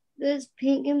love this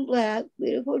pink and black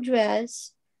beautiful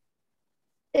dress.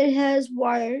 It has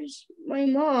wires. My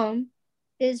mom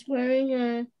is wearing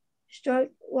a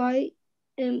striped white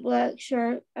and black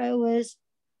shirt. I was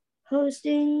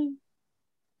hosting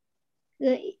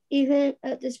the event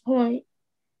at this point.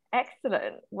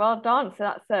 Excellent. Well done. So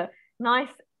that's a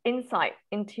nice insight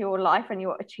into your life and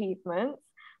your achievements,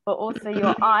 but also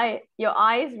your eye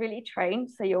is really trained,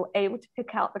 so you're able to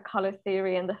pick out the color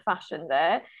theory and the fashion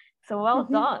there. So well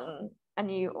done.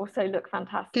 And you also look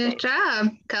fantastic. Good job,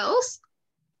 Kels.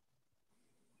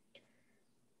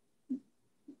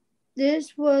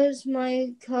 This was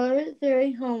my color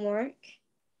theory homework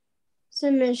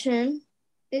submission.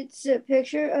 It's a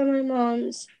picture of my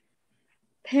mom's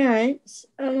parents,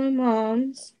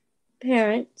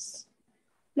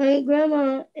 my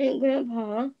grandma and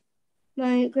grandpa.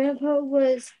 My grandpa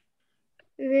was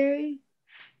very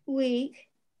weak.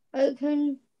 I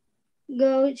couldn't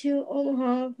go to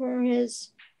Omaha for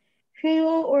his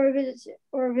funeral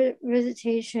or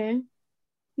visitation.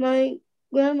 My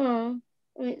grandpa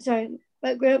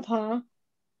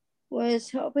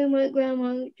was helping my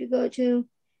grandma to go to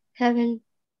heaven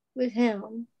with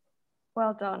him.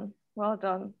 Well done. Well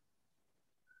done.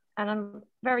 And I'm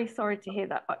very sorry to hear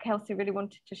that, but Kelsey really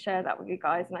wanted to share that with you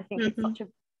guys. And I think it's such a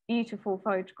beautiful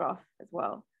photograph as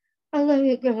well. I love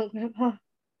you, Grandma, Grandpa.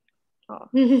 Oh.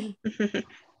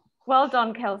 Well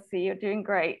done, Kelsey. You're doing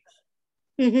great.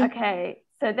 Okay,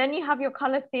 so then you have your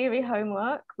color theory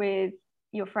homework with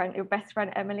your best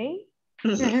friend, Emily.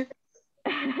 You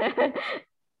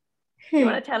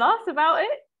want to tell us about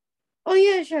it? Oh,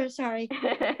 yeah, sure. Sorry.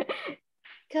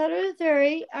 Color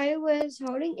theory, I was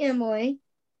holding Emily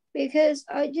because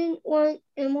I didn't want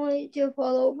Emily to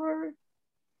fall over.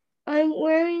 I'm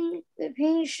wearing the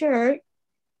pink shirt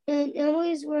and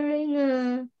Emily's wearing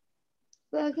a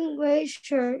black and gray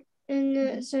shirt, and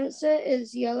the sunset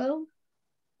is yellow,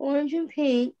 orange, and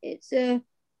pink. It's a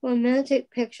romantic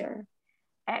picture.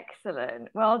 Excellent.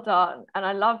 Well done. And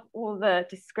I love all the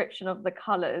description of the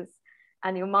colors,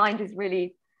 and your mind is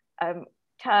really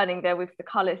turning there with the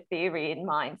color theory in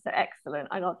mind. So excellent.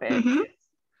 I love it.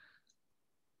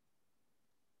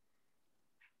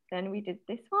 Then we did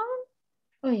this one.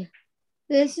 Oh, yeah.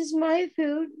 This is my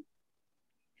food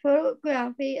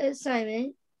photography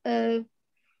assignment of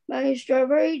my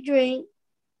strawberry drink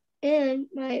and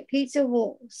my pizza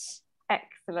rolls.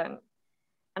 Excellent.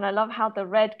 And I love how the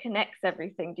red connects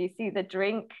everything. Do you see the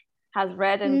drink has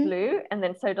red and blue, and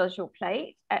then so does your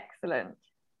plate? Excellent.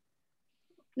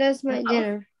 That's my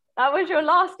dinner. That was your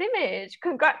last image.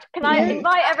 Congrats. Can I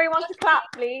invite everyone to clap,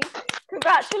 please?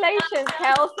 Congratulations,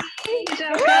 Kelsey. Thank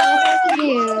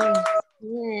you.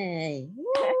 Yay.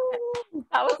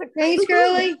 That was a Thanks,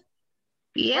 girly.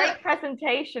 Great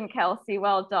presentation, Kelsey.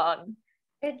 Well done.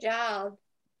 Good job.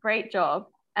 Great job.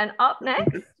 And up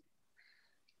next,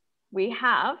 we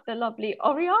have the lovely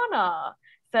Oriana.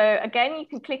 So again, you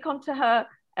can click onto her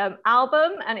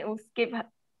album and it will give her,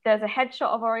 there's a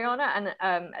headshot of Oriana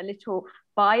and a little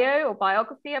bio or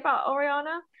biography about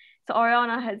Oriana. So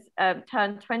Oriana has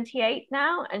turned 28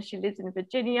 now, and she lives in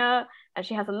Virginia, and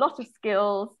she has a lot of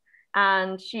skills,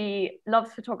 and she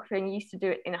loves photography and used to do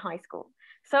it in high school.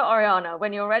 So Oriana,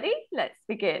 when you're ready, let's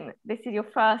begin. This is your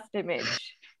first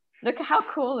image. Look at how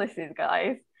cool this is,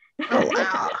 guys. Oh,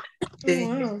 wow. Oh,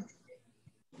 wow.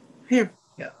 Here.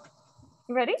 Yeah.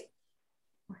 You ready?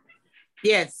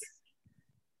 Yes.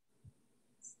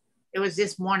 It was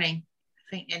this morning,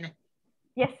 I think.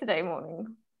 Yesterday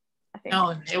morning, I think.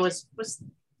 No, it was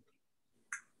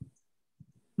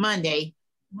Monday.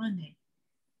 Monday.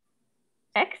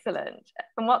 Excellent.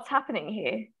 And what's happening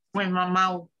here? When my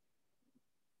mom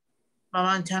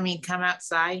told me to come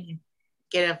outside and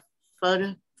get a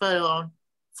photo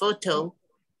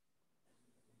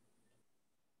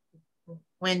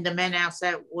when the man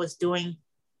outside was doing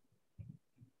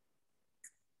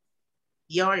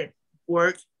yard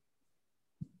work.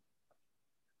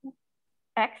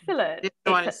 Excellent. This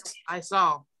is what I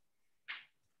saw.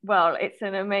 Well, it's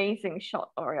an amazing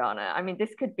shot, Oriana. I mean,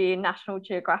 this could be in National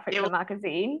Geographic, the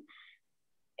magazine.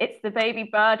 It's the baby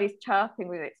bird is chirping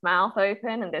with its mouth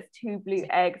open, and there's 2 blue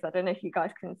eggs. I don't know if you guys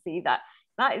can see that.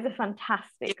 That is a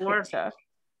fantastic picture.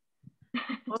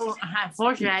 Well,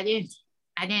 unfortunately,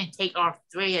 I didn't take all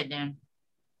 3 of them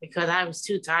because I was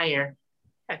too tired.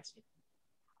 That's it.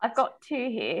 I've got 2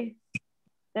 here.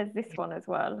 There's this one as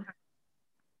well.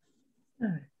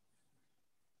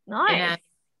 Nice.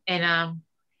 And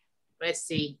let's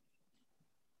see.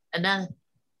 The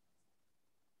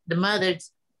mother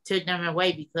took them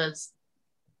away because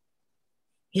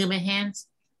human hands.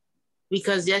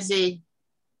 Because yesterday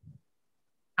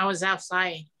I was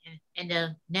outside and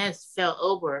the nest fell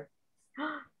over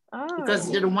because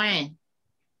of the wind.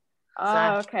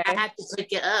 Oh, okay. I had to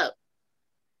pick it up.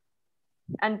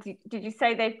 And did you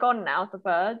say they've gone now, the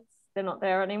birds? They're not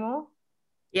there anymore?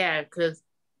 Yeah, because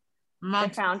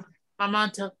my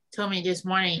mom told me this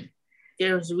morning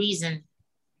there was a reason.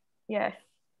 Yes.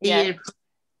 They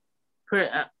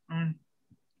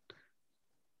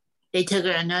took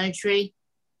another tree,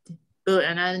 built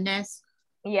another nest.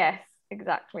 Yes,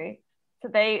 exactly. So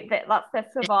that's their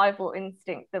survival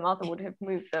instinct. The mother would have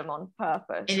moved them on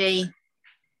purpose.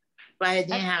 But I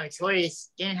didn't have a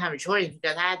choice.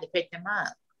 Because I had to pick them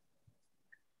up.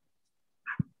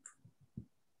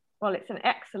 Well, it's an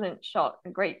excellent shot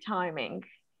and great timing.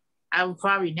 I will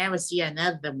probably never see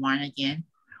another one again.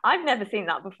 I've never seen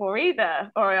that before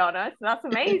either, Oriana, so that's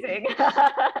amazing.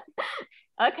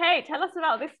 Okay, tell us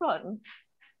about this one.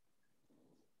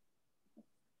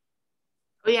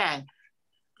 Oh yeah.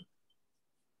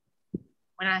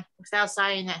 When I was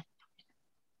outside in the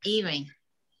evening,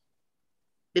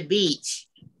 the beach,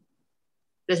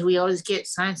 because we always get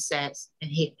sunsets in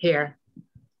here.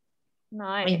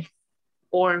 Nice.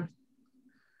 Or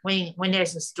when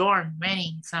there's a storm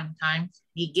raining, sometimes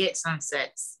you get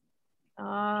sunsets.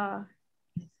 Well,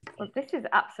 this is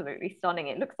absolutely stunning.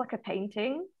 It looks like a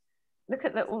painting. Look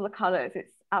at all the colors.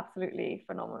 It's absolutely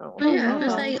phenomenal. Yeah,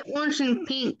 it's like orange and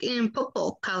pink and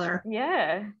purple color.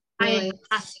 Yeah. Hi,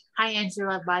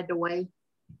 Angela, by the way.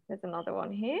 There's another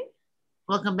one here.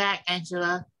 Welcome back,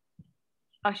 Angela.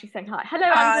 Oh, she's saying hi. Hello,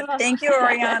 Angela. Thank you,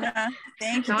 Oriana.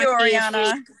 Thank you,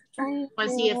 Oriana. Want to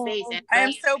see your face. I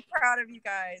am so proud of you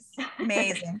guys.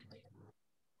 Amazing.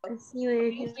 Thank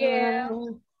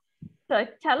you. So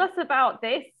tell us about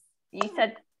this. You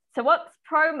said, so what's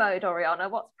pro mode, Oriana?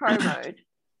 What's pro mode?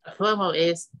 Pro mode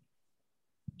is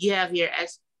you have your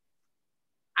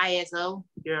ISO.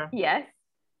 Yes.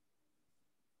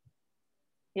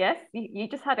 Yes, you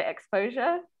just had it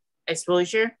exposure.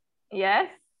 Exposure? Yes.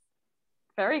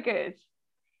 Very good.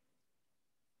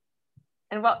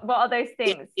 And what are those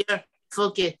things? Your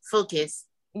focus.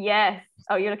 Yes.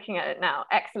 Oh, you're looking at it now.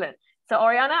 Excellent. So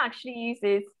Oriana actually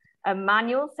uses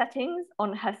manual settings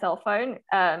on her cell phone.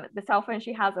 The cell phone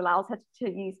she has allows her to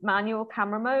use manual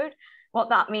camera mode. What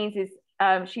that means is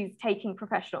she's taking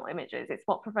professional images. It's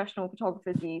what professional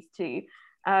photographers use to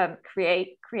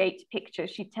create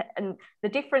pictures. And the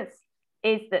difference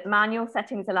is that manual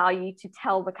settings allow you to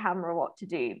tell the camera what to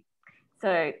do.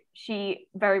 So she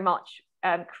very much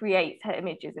creates her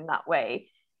images in that way.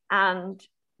 And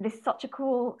this is such a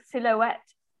cool silhouette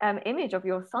image of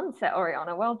your sunset,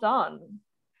 Oriana. Well done.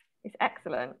 It's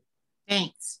excellent.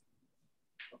 Thanks.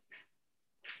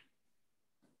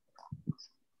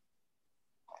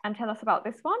 And tell us about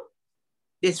this one.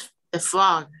 The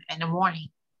frog in the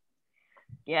morning.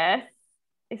 Yes,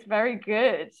 it's very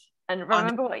good. And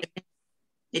remember what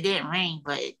it didn't rain,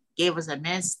 but it gave us a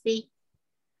misty.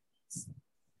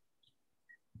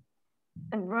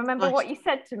 And remember what you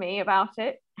said to me about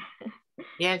it?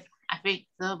 Yes, I think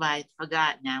so, but I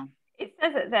forgot now. It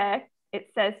says it there. It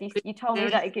says you told me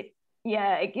that it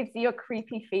gives you a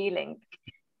creepy feeling.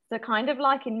 So kind of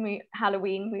like in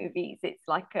Halloween movies, it's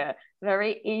like a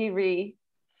very eerie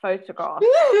photograph.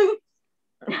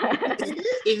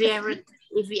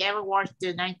 If you ever watched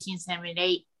the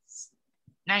 1978,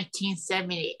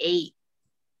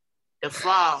 The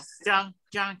Frog,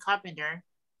 John Carpenter.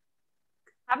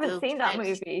 Haven't seen that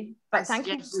movie, but thank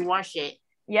you. You watch it.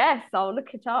 Yes, I'll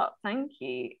look it up. Thank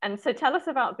you. And so tell us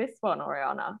about this one,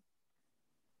 Oriana.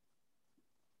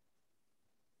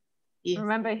 Yeah.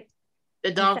 Remember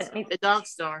the dog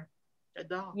star. The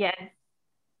dog. Yes.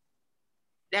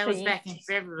 That was back in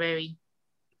February.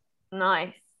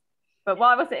 Nice. But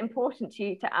why was it important to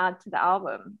you to add to the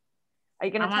album? Are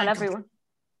you going to tell everyone?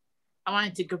 I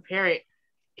wanted to compare it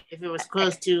if it was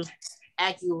close to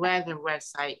AccuWeather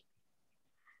website.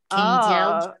 Can you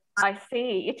tell? I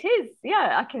see. It is.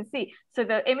 Yeah, I can see. So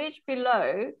the image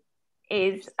below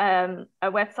is a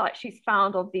website she's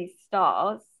found of these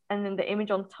stars. And then the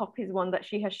image on top is one that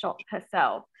she has shot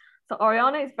herself. So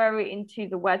Oriana is very into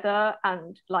the weather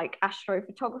and like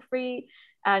astrophotography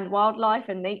and wildlife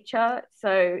and nature.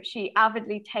 So she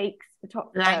avidly takes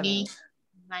lightning.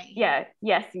 Yeah,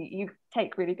 yes, you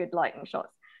take really good lightning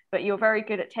shots, but you're very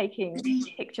good at taking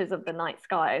pictures of the night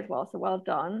sky as well. So well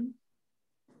done.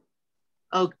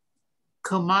 Oh,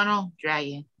 Komodo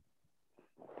dragon.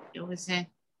 It was a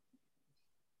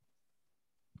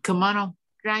Komodo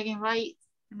dragon, right?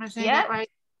 Am I saying that right?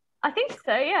 I think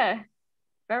so, yeah.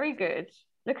 Very good.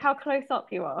 Look how close up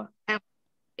you are. Help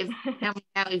me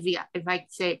out if I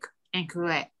say it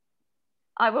incorrect.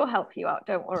 I will help you out,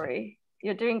 don't worry.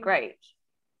 You're doing great.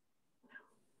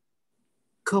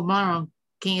 Komodo,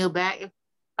 can you go back?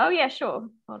 Oh yeah, sure.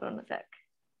 Hold on a sec.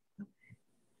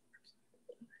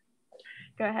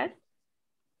 Go ahead.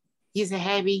 He's a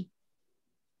heavy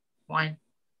one.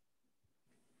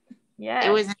 Yeah.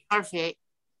 It was in Norfolk,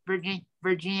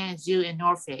 Virginia Zoo in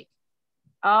Norfolk.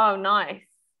 Oh, nice.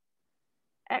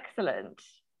 Excellent.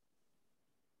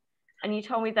 And you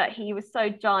told me that he was so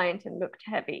giant and looked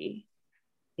heavy.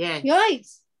 Yeah.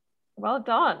 Nice. Well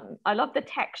done. I love the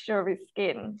texture of his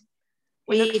skin.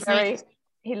 He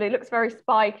looks very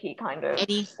spiky, kind of.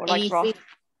 Any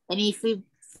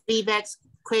feedbacks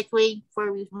quickly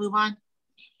before we move on?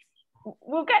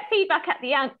 We'll get feedback at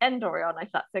the end, Oriana,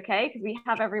 if that's okay, because we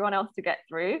have everyone else to get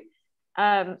through.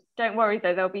 Don't worry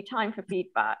though, there'll be time for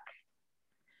feedback.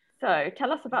 So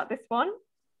tell us about this one.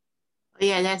 Oh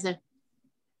yeah,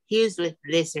 he's with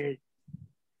lizard.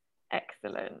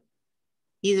 Excellent.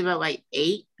 He's about like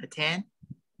 8 or 10.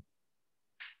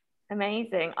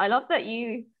 Amazing. I love that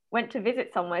you went to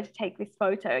visit somewhere to take this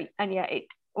photo, and yet it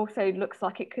also looks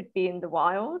like it could be in the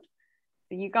wild.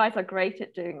 So you guys are great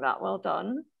at doing that. Well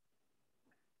done.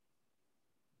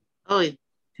 Oh,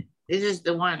 this is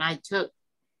the one I took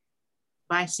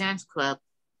by Sam's Club.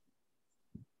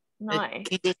 Nice.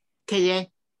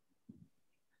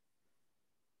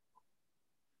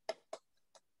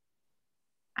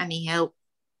 I need help.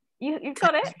 You've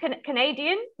got it.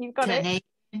 Canadian. You've got Canadian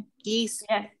geese.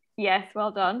 Yes.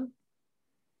 Well done.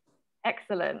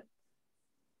 Excellent.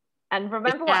 And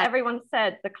remember what everyone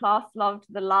said. The class loved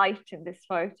the light in this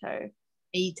photo. And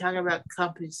you talk about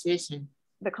composition.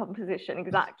 The composition,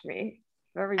 exactly.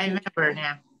 Very I beautiful. remember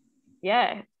now.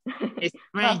 Yeah. It's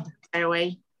spring, by the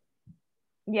way.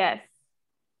 Yes.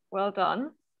 Well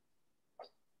done.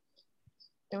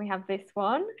 Then we have this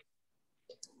one.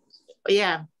 Oh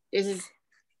yeah, this is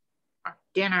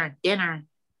dinner.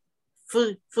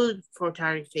 Food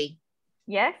photography.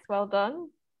 Yes, well done.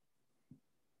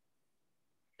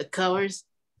 The colors.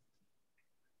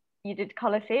 You did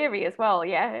color theory as well,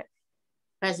 yeah.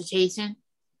 Presentation.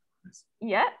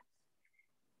 Yeah.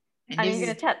 And you're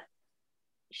going to tell,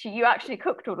 you actually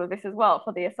cooked all of this as well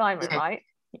for the assignment, right?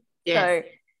 Yes. So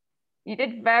you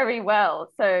did very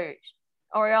well. So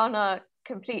Oriana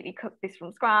completely cooked this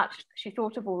from scratch. She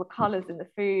thought of all the colors in the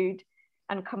food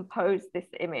and composed this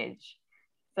image.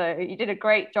 So you did a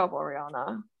great job,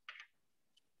 Oriana.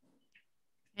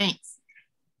 Thanks.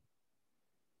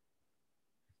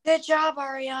 Good job,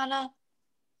 Ariana.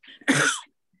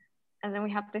 And then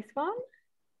we have this one.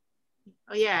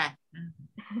 Oh yeah,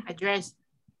 I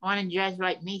want to dress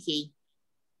like Mickey.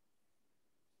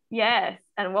 Yes,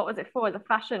 and what was it for? The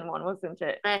fashion one, wasn't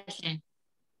it? Fashion.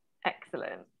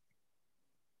 Excellent.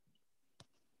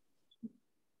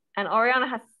 And Oriana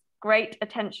has great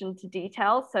attention to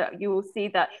detail, so you will see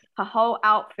that her whole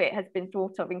outfit has been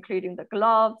thought of, including the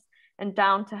gloves and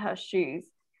down to her shoes.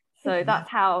 So that's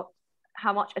how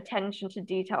much attention to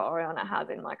detail Oriana has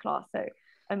in my class. So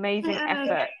amazing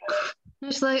effort.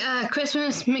 It's like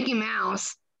Christmas Mickey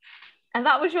Mouse. And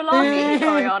that was your last image,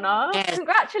 Oriana.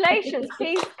 Congratulations.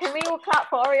 Please, can we all clap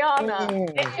for Oriana?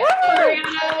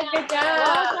 Oriana, good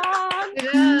job. Well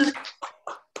done.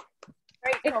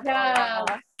 Great job,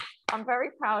 Oriana. I'm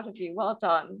very proud of you. Well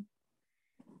done.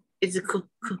 It's a cool.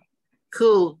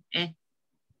 Okay.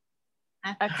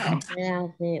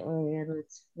 Oriana,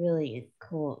 it's really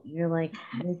cool. You're like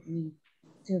Mickey.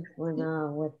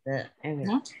 2.0 with the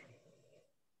everything.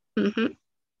 Mhm.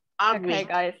 Aubrey. Okay,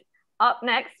 guys. Up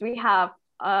next, we have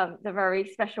the very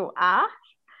special Ash.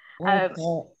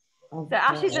 So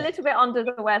Ash is a little bit under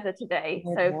the weather today,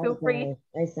 so feel free.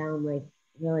 I sound like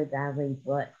really badly,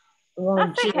 but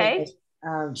That's okay.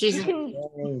 She's You can.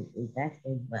 really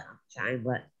infected, but I'm trying.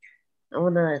 But I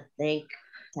want to thank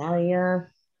Talia,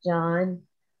 John,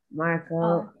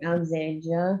 Marco,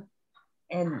 Alexandra,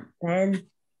 and Ben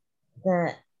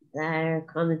that are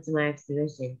coming to my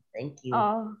exhibition. Thank you.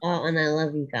 Oh, and I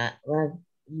love you guys. Love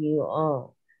you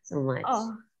all so much.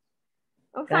 oh,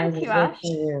 well, Guys, thank you, it's Ash.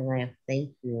 in your life.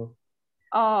 Thank you.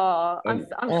 Oh, I'm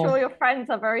sure your friends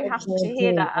are very happy to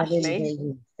hear that,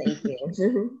 Ashley. Thank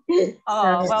you.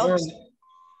 Oh,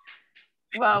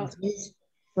 well,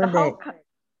 for the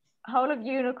whole of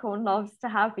Unicorn loves to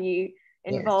have you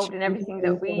involved in everything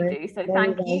that we do, so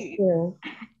thank you.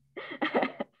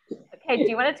 Okay, do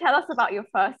you want to tell us about your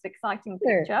first exciting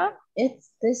picture?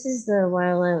 This is the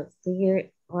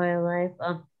wildlife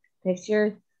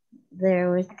picture.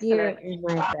 There was deer in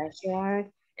my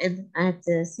backyard, and I had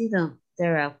to see them.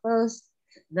 They're out close,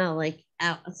 not like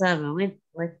outside my window,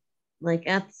 like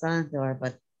outside the door,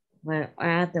 but or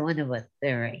out the window, but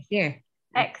they're right here.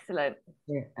 Excellent.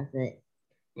 Of it.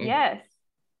 And yes.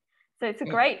 So it's a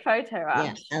great photo,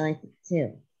 Ash. Yeah, I like it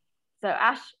too. So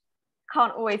Ash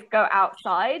can't always go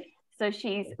outside, so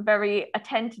she's very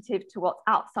attentive to what's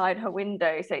outside her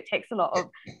window. So it takes a lot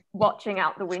of watching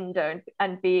out the window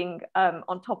and being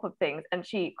on top of things. And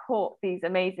she caught these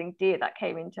amazing deer that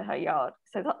came into her yard.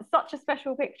 So that's such a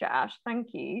special picture, Ash.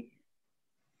 Thank you.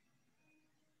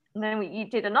 And then you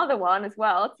did another one as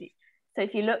well. So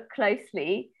if you look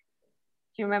closely,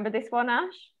 do you remember this one,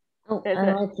 Ash? Oh, I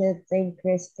like to thank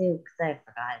Chris too, because I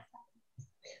forgot.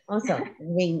 Also,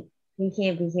 he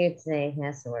can't be here today. He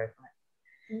has to work.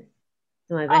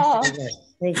 So my best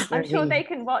I'm sure they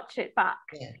can watch it back.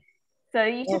 Yeah. So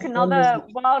you took another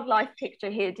wildlife picture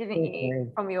here, didn't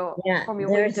you? From your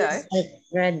window. This, like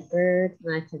red bird,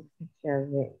 and I took a picture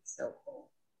of it. So cool.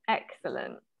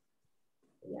 Excellent.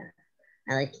 Yeah,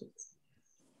 I like it.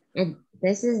 And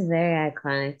this is very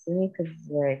iconic to me because it's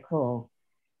very cool.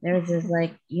 There was this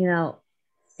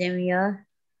Samia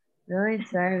really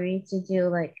inspired me to do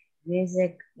like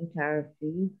music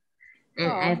photography.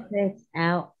 And I picked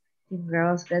out Teen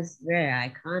Girls because it's very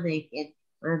iconic. And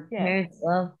my parents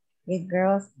love Teen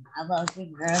Girls. I love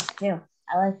Teen Girls too.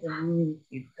 I like the movie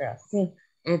Teen Girls too.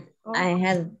 And I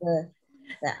had the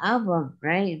album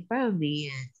right in front of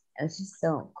me, and it was just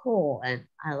so cool, and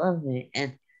I loved it.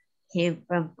 And came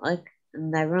from like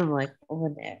in that room, like over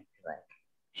there,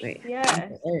 like the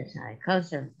other side comes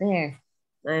from there.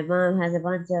 My mom has a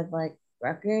bunch of like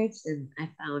records, and I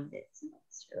found it. So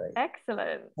it's really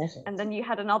excellent. Special. And then you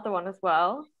had another one as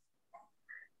well.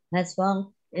 That's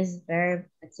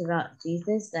it's about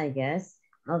Jesus, I guess.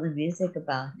 All the music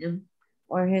about him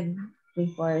or him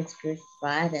before he was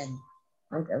crucified, and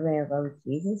like I love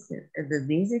Jesus, and the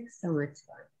music's so much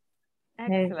fun.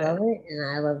 Parents love it, and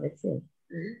I love it too.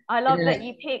 I love that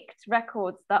you picked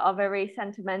records that are very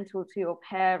sentimental to your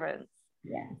parents.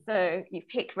 Yeah. So you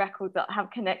picked records that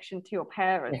have connection to your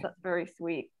parents. Yeah. That's very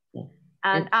sweet. Yeah.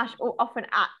 And Ash often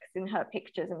acts in her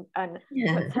pictures and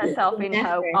puts herself in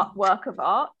her work of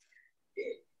art.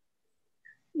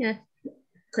 Yeah.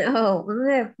 So I'm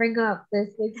gonna bring up this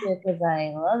picture because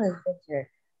I love this picture.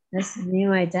 This is me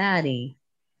and my daddy.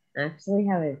 I actually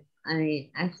have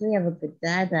a good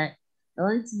dad that I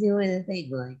like to do anything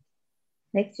like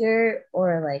picture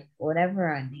or like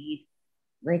whatever I need.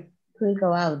 Like, could we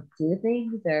go out and do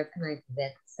things, or can I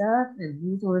vet stuff? And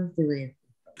he's the one doing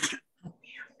it.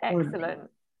 Excellent.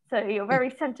 So you're very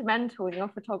sentimental in your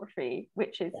photography,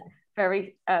 which is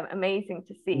very amazing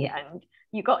to see. Yeah. And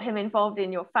you got him involved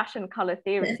in your fashion color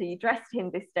theory. So you dressed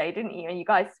him this day, didn't you? And you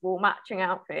guys wore matching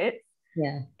outfits.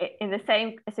 Yeah. In the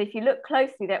same. So if you look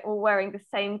closely, they're all wearing the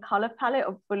same color palette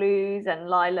of blues and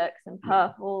lilacs and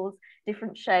purples,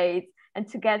 different shades, and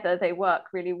together they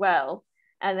work really well.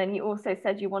 And then you also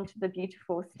said you wanted the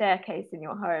beautiful staircase in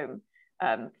your home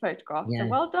photograph. Yeah. So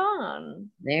well done.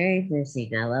 Very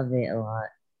interesting. I love it a lot.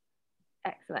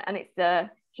 Excellent. And it's the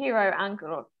hero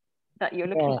angle that you're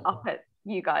looking up at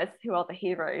you guys who are the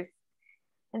heroes.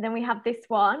 And then we have this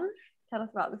one. Tell us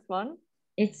about this one.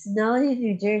 It snowed in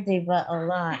New Jersey, but a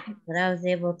lot. But I was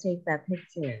able to take that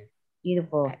picture.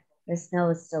 Beautiful. The snow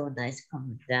is so nice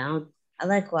coming down. I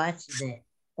like watching it,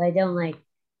 but I don't like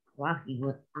walking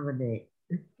on it.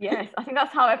 Yes, I think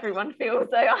that's how everyone feels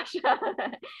though,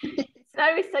 Asha.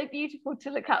 Snow is so beautiful to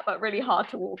look at, but really hard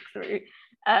to walk through.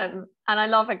 And I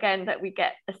love again that we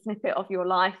get a snippet of your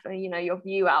life and, you know, your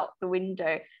view out the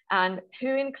window. And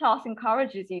who in class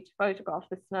encourages you to photograph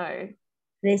the snow?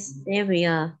 Miss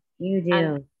Samia, you do.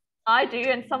 And I do,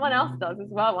 and someone else does as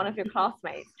well. One of your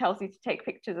classmates tells you to take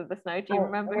pictures of the snow. Do you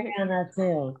remember? Oriana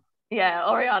too. Yeah,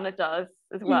 Oriana does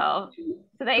as well.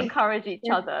 So they encourage each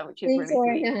other, which is Thanks,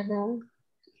 really sweet. Oriana.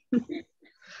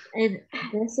 And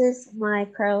this is my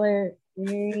color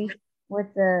theory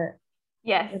with the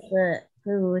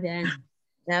food, and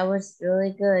that was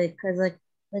really good because like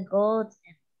the gold,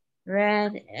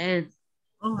 red, and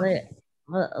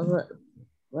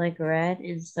like red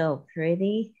and so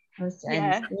pretty.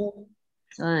 Yeah.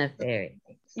 So I'm very.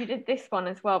 You did this one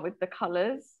as well with the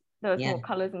colors. There was more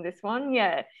colors in this one.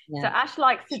 Yeah. Yeah. So Ash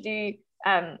likes to do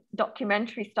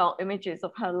documentary style images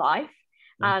of her life.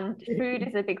 And food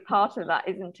is a big part of that,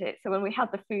 isn't it? So when we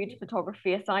had the food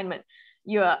photography assignment,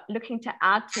 you are looking to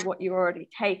add to what you already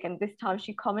take. And this time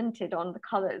she commented on the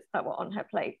colors that were on her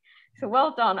plate. So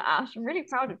well done, Ash. I'm really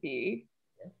proud of you.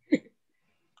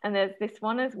 And there's this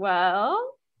one as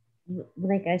well.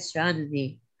 Like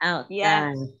astronomy outside.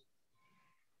 Yes.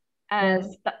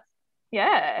 And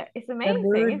yeah, it's amazing. The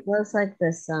moon looks like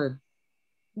the sun.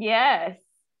 Yes.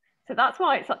 So that's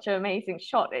why it's such an amazing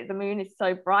shot. The moon is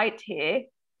so bright here.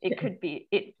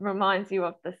 It reminds you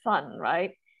of the sun,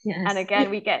 right? Yes. And again,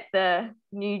 we get the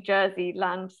New Jersey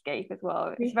landscape as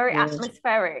well. It's very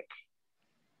atmospheric.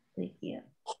 Thank you.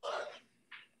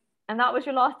 And that was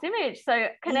your last image. So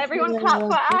can everyone clap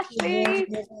for Ashley?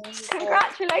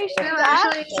 Congratulations,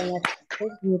 Ash.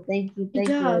 Thank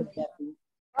you.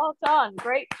 Well done.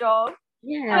 Great job.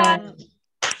 Yeah.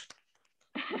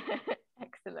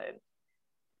 Excellent.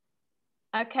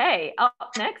 Okay, up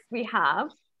next we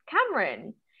have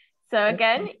Cameron. So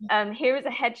again, here is a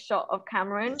headshot of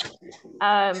Cameron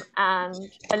and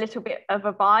a little bit of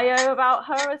a bio about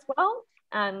her as well.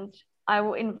 And I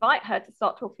will invite her to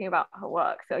start talking about her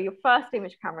work. So your first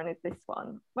image, Cameron, is this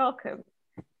one. Welcome.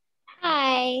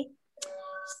 Hi.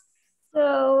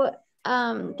 So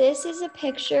this is a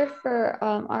picture for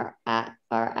our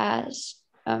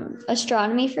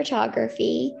astronomy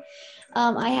photography.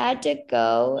 I had to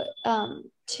go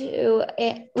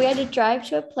we had to drive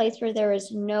to a place where there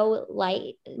was no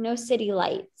city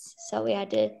lights. So we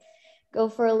had to go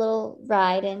for a little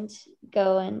ride and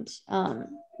go and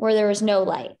where there was no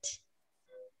light.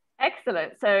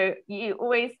 Excellent. So you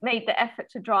always made the effort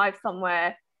to drive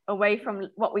somewhere away from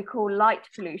what we call light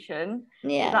pollution.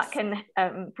 Yes. That can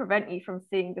prevent you from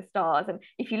seeing the stars. And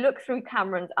if you look through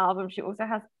Cameron's album, she also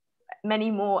has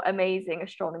many more amazing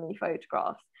astronomy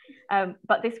photographs.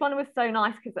 But this one was so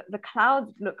nice because the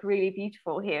clouds look really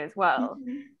beautiful here as well.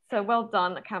 So well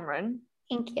done, Cameron.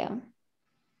 Thank you.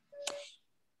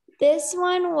 This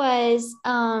one was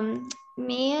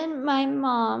me and my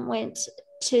mom went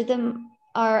to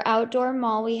our outdoor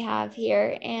mall we have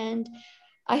here, and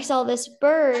I saw this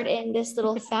bird in this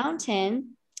little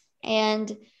fountain,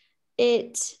 and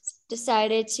it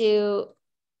decided to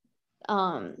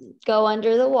go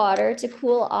under the water to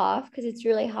cool off because it's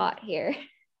really hot here.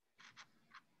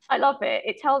 I love it.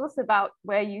 It tells us about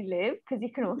where you live because you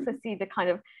can also see the kind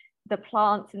of the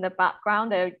plants in the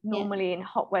background. They're normally in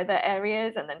hot weather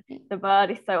areas, and then the bird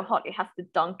is so hot it has to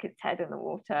dunk its head in the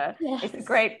water. Yes. It's a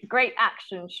great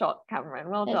action shot, Cameron.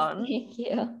 Well done. Thank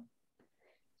you.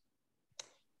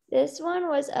 This one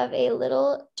was of a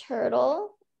little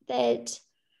turtle that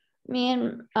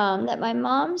that my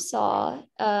mom saw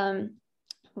at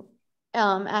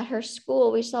her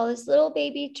school. We saw this little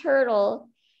baby turtle,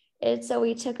 and so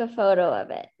we took a photo of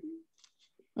it,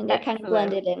 and it kind of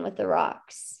blended in with the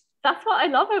rocks. That's what I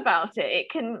love about it.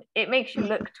 It makes you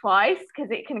look twice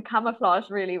because it can camouflage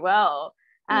really well,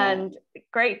 and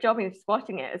great job in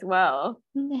spotting it as well.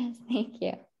 Yes, thank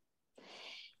you.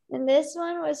 And this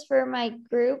one was for my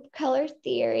group color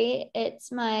theory.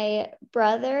 It's my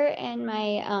brother and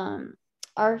my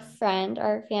our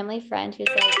family friend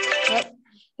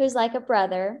who's like a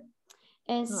brother.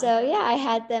 And so yeah, I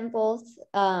had them both.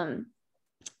 I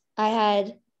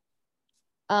had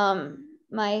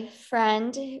my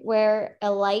friend wear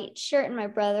a light shirt and my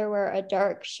brother wear a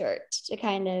dark shirt to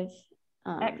kind of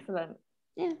excellent.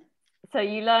 Yeah. So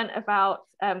you learn about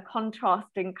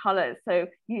contrasting colors. So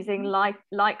using light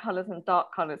colors and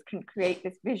dark colors can create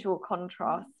this visual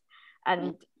contrast.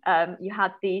 And you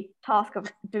had the task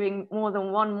of doing more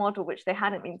than one model, which they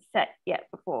hadn't been set yet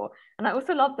before. And I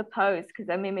also love the pose because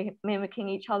they're mimicking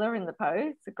each other in the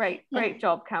pose. It's a great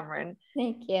job, Cameron.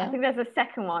 Thank you. I think there's a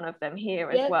second one of them here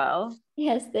as well.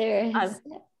 Yes, there is.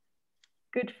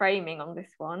 Good framing on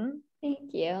this one.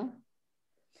 Thank you.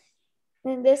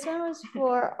 And this one was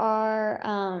for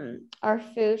our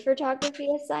food photography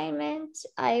assignment.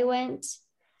 I went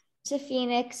to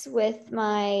Phoenix with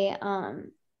my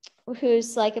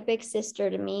who's like a big sister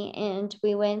to me, and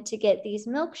we went to get these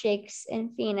milkshakes in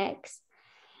Phoenix.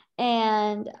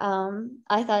 And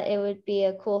I thought it would be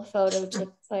a cool photo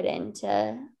to put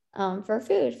into for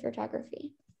food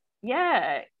photography.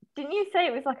 Yeah. Didn't you say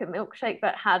it was like a milkshake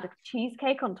that had a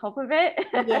cheesecake on top of it?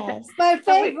 Yes. My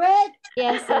favorite.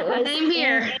 Yes, it was. Same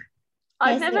here.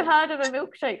 I've Yes, never heard of a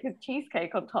milkshake with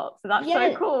cheesecake on top, so that's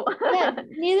so cool. Yeah,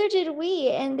 neither did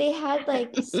we. And they had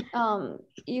like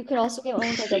you could also get one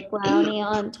with like a brownie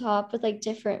on top with like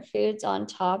different foods on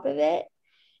top of it.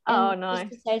 And Oh, we nice.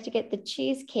 just decided to get the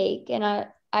cheesecake, and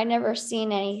I never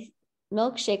seen any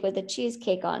milkshake with a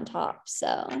cheesecake on top.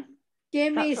 So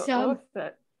Give me That's some.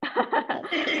 awesome.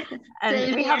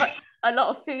 And we have a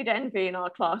lot of food envy in our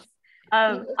class.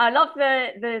 I love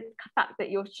the fact that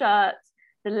your shirt,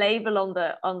 the label on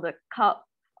the cup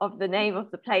of the name of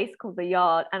the place called the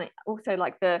Yard, and also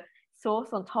like the sauce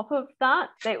on top of that,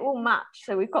 they all match.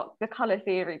 So we've got the color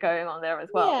theory going on there as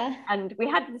well. Yeah. And we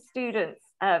had the students,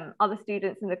 other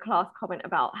students in the class comment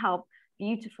about how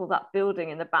beautiful that building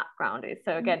in the background is.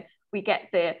 So again, we get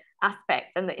the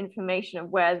aspect and the information of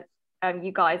where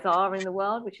you guys are in the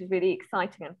world, which is really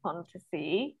exciting and fun to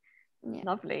see. Yeah.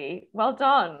 Lovely. Well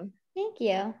done. Thank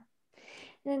you.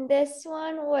 And this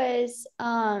one was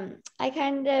I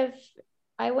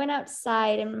went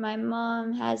outside, and my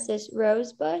mom has this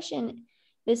rose bush, and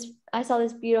I saw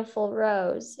this beautiful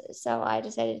rose, so I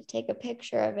decided to take a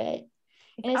picture of it.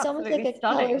 And it's almost like a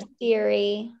color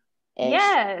theory.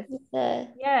 Yes.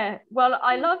 Yeah. Well,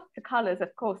 I love the colors,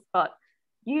 of course, but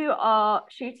you are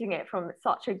shooting it from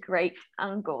such a great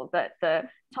angle that the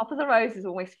top of the rose is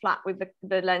almost flat with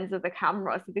the lens of the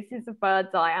camera. So this is a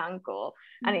bird's eye angle,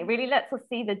 and it really lets us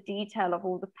see the detail of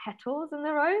all the petals in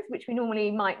the rose, which we normally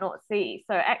might not see.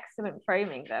 So excellent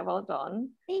framing there. Well done.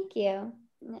 Thank you.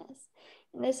 Yes.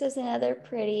 And this is another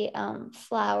pretty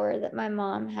flower that my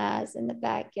mom has in the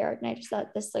backyard. And I just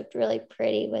thought this looked really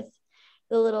pretty with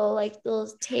the little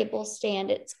table stand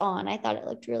it's on. I thought it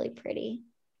looked really pretty.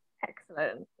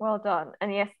 Excellent. Well done.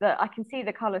 And yes, I can see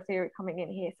the color theory coming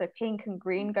in here. So pink and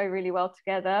green go really well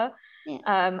together.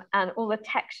 Yeah. And all the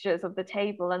textures of the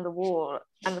table and the wall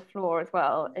and the floor as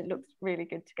well. It looks really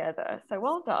good together. So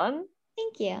well done.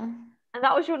 Thank you. And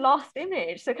that was your last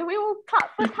image. So can we all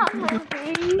clap for Cameron,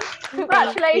 please?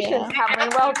 Congratulations, Cameron.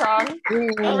 Well done.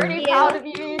 I'm really proud of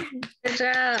you. Good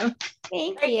job.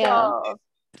 Thank you.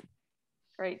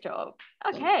 Great job.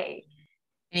 Okay.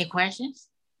 Any questions?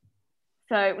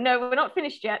 So no, we're not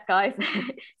finished yet, guys.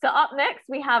 So up next,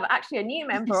 we have actually a new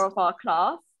member of our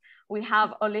class. We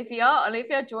have Olivia.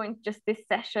 Olivia joined just this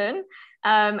session.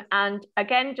 And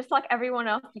again, just like everyone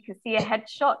else, you can see a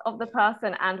headshot of the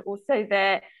person and also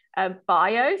their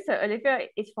bio. So Olivia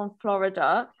is from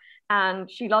Florida,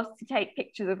 and she loves to take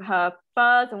pictures of her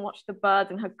birds and watch the birds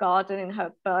in her garden in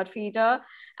her bird feeder.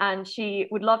 And she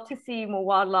would love to see more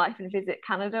wildlife and visit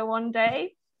Canada one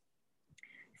day.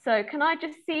 So can I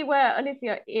just see where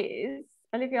Olivia is?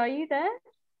 Olivia, are you there?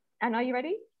 And are you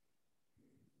ready?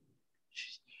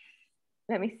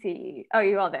 Let me see. Oh,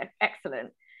 you are there.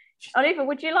 Excellent. Olivia,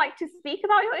 would you like to speak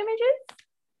about your images?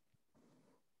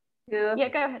 Yeah,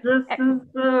 go ahead. This is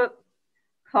the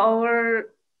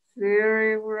color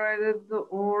theory where I did the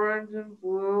orange and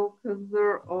blue because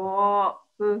they're all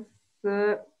the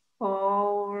same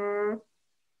color.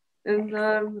 And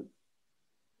then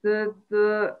did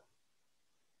the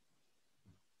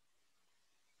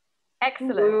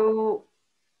excellent blue,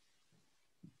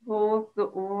 both the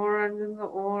orange and the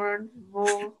orange,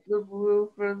 both the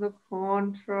blue for the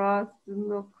contrast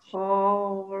and the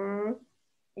color.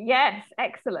 Yes,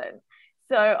 excellent.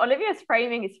 So Olivia's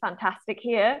framing is fantastic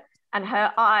here, and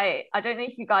her eye, I don't know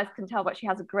if you guys can tell, but she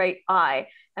has a great eye.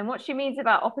 And what she means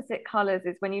about opposite colors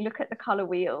is when you look at the color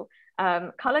wheel,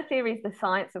 color theory is the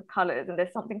science of colors, and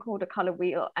there's something called a color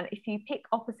wheel. And if you pick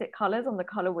opposite colors on the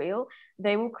color wheel,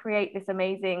 they will create this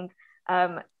amazing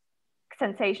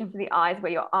sensation for the eyes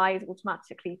where your eye is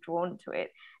automatically drawn to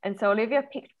it. And so Olivia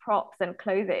picked props and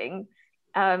clothing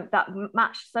that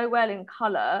matched so well in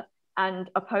color and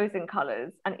opposing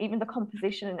colors, and even the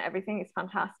composition and everything is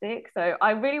fantastic. So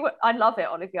I love it,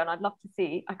 Olivia, and I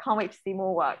can't wait to see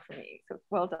more work from you. So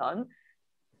well done.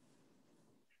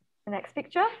 The next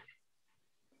picture.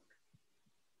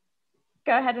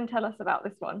 Go ahead and tell us about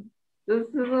this one. This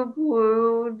is a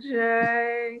blue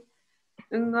jay,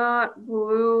 and that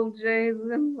blue jay's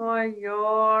in my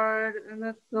yard, and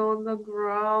it's on the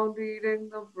ground eating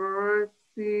the bird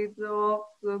seeds off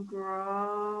the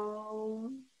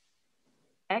ground.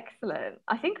 Excellent.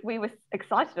 I think we were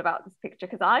excited about this picture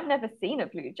because I've never seen a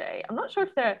blue jay. I'm not sure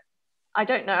if they're, I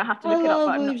don't know, I have to look it up.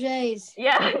 I love blue jays.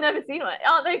 Yeah, I've never seen one.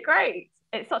 Aren't they great?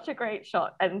 It's such a great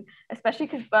shot, and especially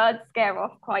because birds scare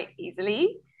off quite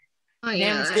easily. Oh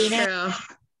yeah, that's true. You never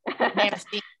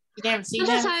seen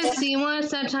Sometimes them? I've seen one,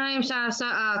 sometimes I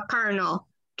saw a cardinal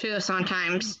too,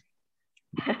 sometimes.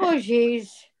 Oh jeez.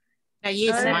 Now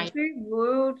you I see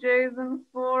blue jays in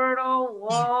Florida,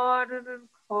 water and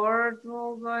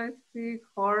cardinals. I see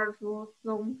cardinals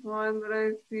sometimes, but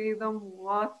I see them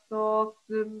less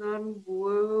often than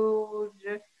blue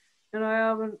jays. And I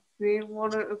haven't seen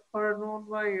one at a cardinal in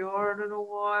my yard in a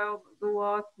while. But the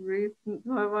last recent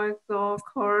time I saw a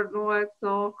cardinal at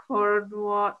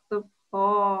the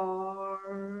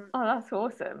park. Oh, that's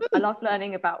awesome. I love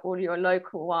learning about all your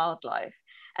local wildlife.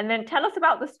 And then tell us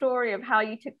about the story of how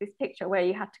you took this picture, where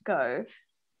you had to go.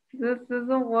 This is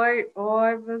a white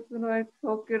ibis, and I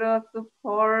took it at the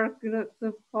park, and it's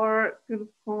a park in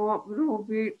Pompano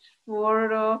Beach,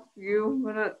 Florida, a few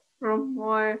minutes from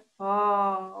my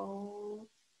house.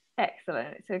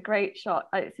 Excellent. It's a great shot.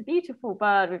 It's a beautiful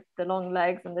bird with the long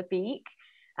legs and the beak.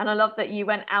 And I love that you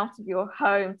went out of your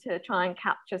home to try and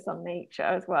capture some nature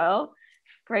as well.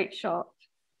 Great shot.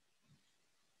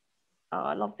 Oh,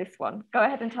 I love this one. Go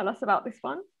ahead and tell us about this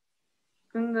one.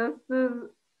 And this is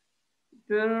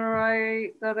dinner I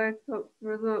ate that I took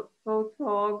for the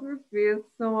photography.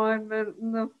 So I meant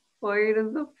in the plate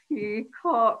is a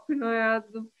peacock, and I had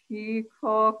the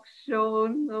peacock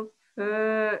showing the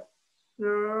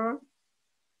picture.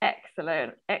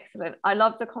 Excellent, excellent. I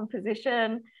love the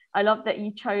composition. I love that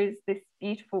you chose this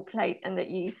beautiful plate and that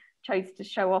you chose to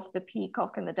show off the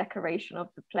peacock and the decoration of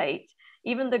the plate.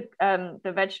 Even the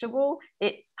vegetable,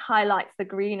 it highlights the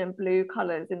green and blue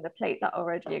colors in the plate that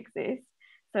already exists.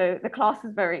 So the class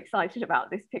is very excited about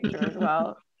this picture as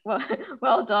well.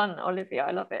 Well done, Olivia.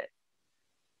 I love it.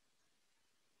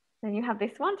 Then you have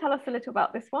this one. Tell us a little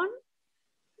about this one.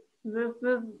 This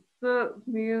is the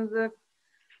music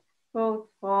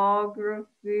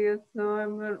photography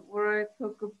assignment where I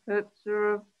took a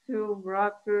picture of two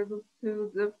records of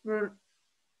two different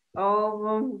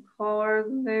album covers,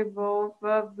 and they both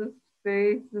have the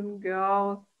space and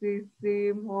galaxy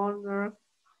theme on their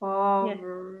covers.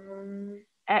 Yes.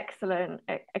 Excellent,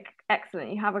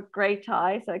 excellent. You have a great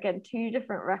eye. So again, two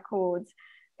different records.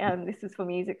 This is for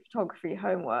music photography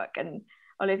homework, and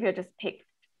Olivia just picked,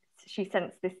 she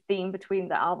sensed this theme between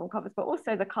the album covers, but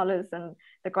also the colors and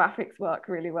the graphics work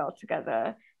really well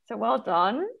together. So well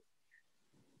done.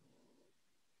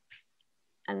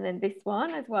 And then this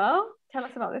one as well. Tell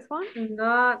us about this one. And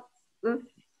that's the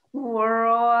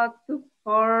squirrel at the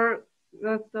park.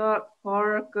 At that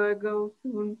park I go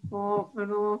to in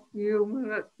Pompano, a few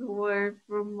minutes away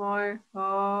from my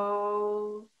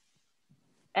house.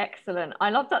 Excellent. I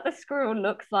love that the squirrel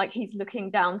looks like he's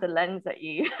looking down the lens at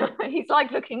you. He's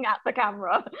like looking at the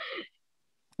camera.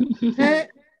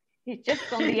 He's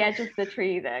just on the edge of the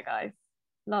tree there, guys.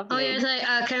 Lovely. Oh, yes,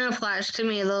 I kind of flashed to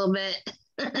me a little bit.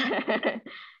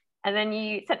 And then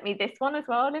you sent me this one as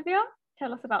well, Olivia.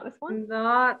 Tell us about this one.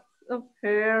 That's a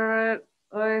parrot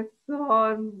I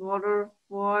saw in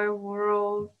Butterfly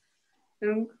World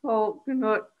in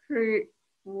Coconut Creek,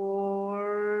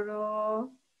 Florida.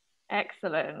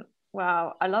 Excellent.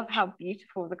 Wow. I love how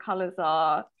beautiful the colors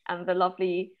are and the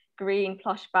lovely green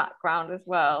plush background as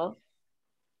well.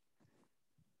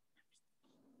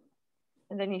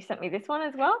 And then you sent me this one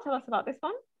as well. Tell us about this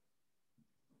one.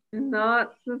 And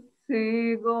that's a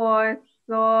seagull I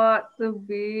saw at the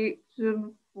beach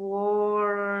in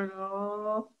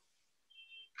Florida.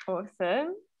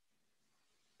 Awesome.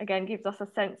 Again, gives us a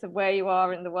sense of where you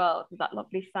are in the world with that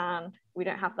lovely sand. We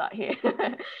don't have that here.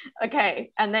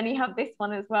 Okay, and then you have this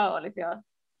one as well, Olivia.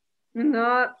 And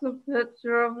that's a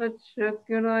picture of a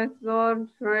chicken I saw in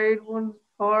Tradelands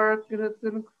Park, and it's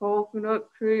in Coconut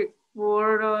Creek,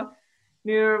 Florida,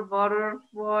 near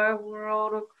Butterfly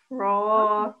World,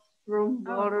 across from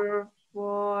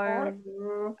Butterfly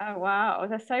World. Oh, wow.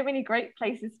 There's so many great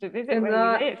places to visit And where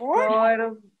that you live. side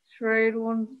of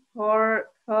Tradelands Park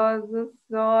has a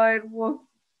side with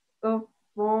a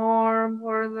farm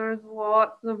where there's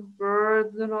lots of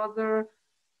birds and other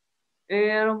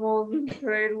animals, and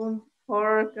Tradelands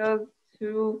Park has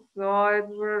two sides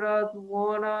where it has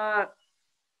one at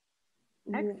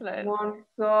Excellent. one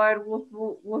side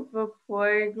with a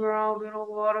playground and a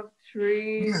lot of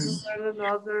trees, and then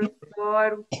another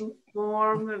side with the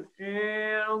farm and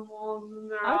animals,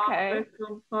 and I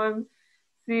sometimes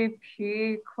see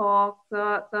peacocks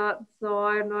at that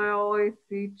side, and I always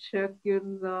see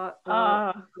chickens at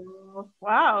that side.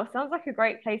 Wow, sounds like a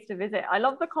great place to visit. I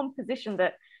love the composition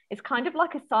that It's kind of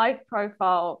like a side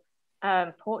profile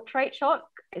portrait shot.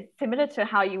 It's similar to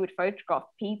how you would photograph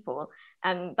people.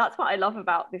 And that's what I love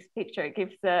about this picture. It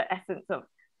gives the essence of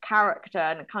character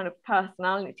and a kind of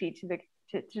personality to the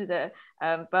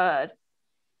bird.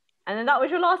 And then that was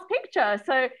your last picture.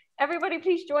 So everybody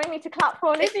please join me to clap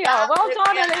for Olivia. Well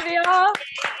done, Olivia.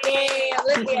 Yay,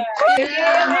 Olivia.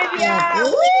 Yay, Olivia.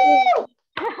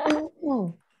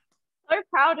 Ooh. So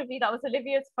proud of you. That was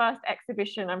Olivia's first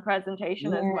exhibition and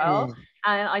presentation as well.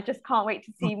 And I just can't wait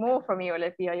to see more from you,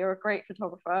 Olivia. You're a great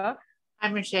photographer.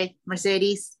 I'm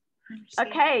Mercedes.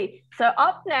 Okay, so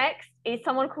up next is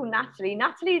someone called Natalie.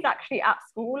 Natalie is actually at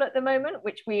school at the moment,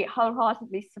 which we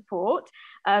wholeheartedly support.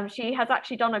 She has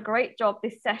actually done a great job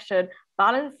this session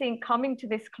balancing coming to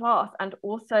this class and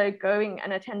also going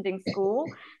and attending school.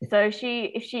 So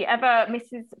if she ever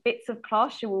misses bits of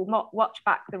class, she will watch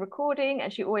back the recording,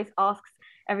 and she always asks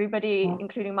everybody,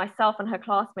 including myself and her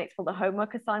classmates, for the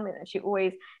homework assignment, and she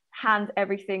always hands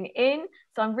everything in.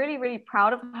 So I'm really, really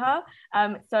proud of her.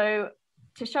 So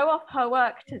to show off her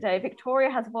work today, Victoria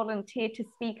has volunteered to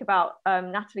speak about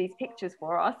Natalie's pictures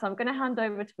for us. So I'm going to hand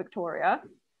over to Victoria.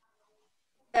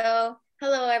 So,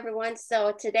 hello everyone.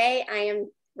 So today I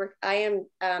am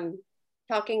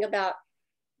talking about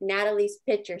Natalie's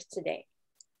pictures today.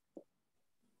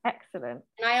 Excellent.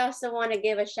 And I also want to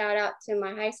give a shout out to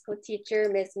my high school teacher,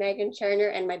 Miss Megan Turner,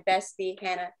 and my bestie,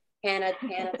 Hannah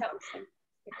Thompson.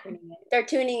 They're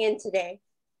tuning in today.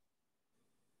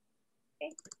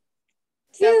 Okay.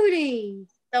 Cutie.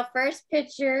 The first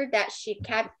picture that she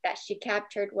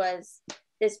captured was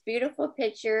this beautiful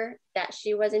picture that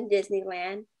she was in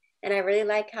Disneyland, and I really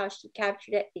like how she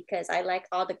captured it because I like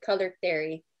all the color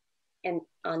theory and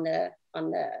on the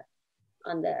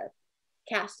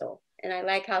castle, and I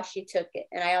like how she took it,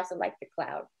 and I also like the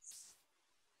clouds.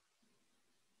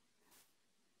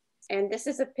 And this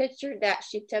is a picture that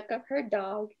she took of her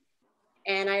dog,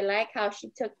 and I like how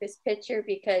she took this picture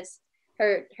because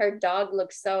her dog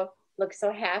looks so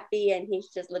happy, and he's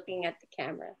just looking at the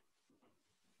camera.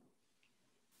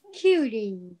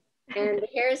 Cutie. And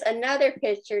here's another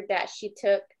picture that she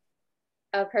took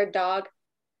of her dog,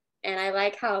 and I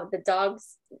like how the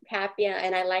dog's happy,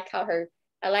 and I like how her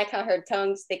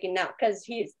tongue's sticking out because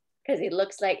it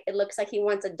looks like he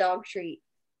wants a dog treat.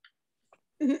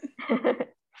 And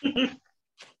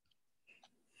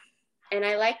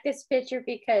I like this picture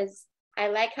because I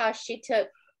like how she took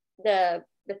the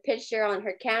picture on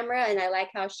her camera, and I like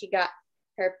how she got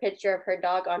her picture of her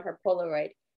dog on her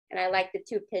Polaroid. And I like the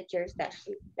two pictures that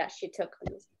she took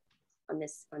on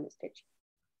this picture.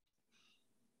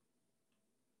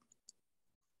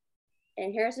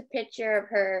 And here's a picture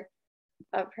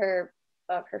of her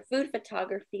food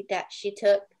photography that she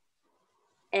took.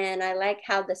 And I like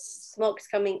how the smoke's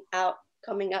coming up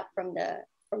from the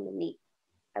meat.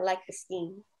 I like the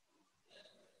steam.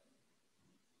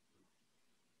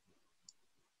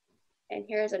 And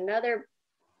here's another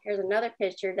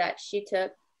picture that she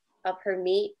took of her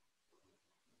meat,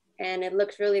 and it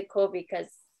looks really cool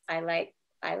because I like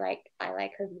her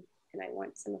meat, and I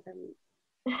want some of her meat.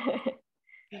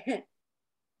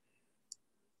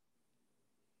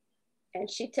 And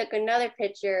she took another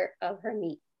picture of her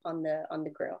meat on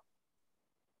the grill.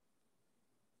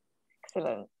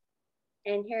 Excellent.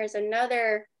 And here's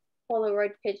another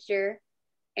Polaroid picture,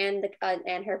 and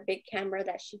her big camera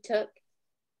that she took.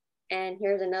 And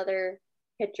here's another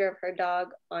picture of her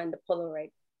dog on the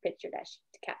Polaroid picture that she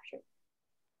captured.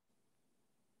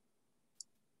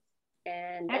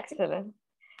 And that's excellent. It.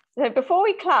 So before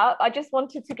we clap, I just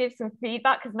wanted to give some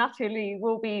feedback because Natalie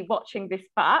will be watching this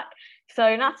back.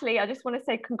 So Natalie, I just want to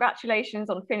say congratulations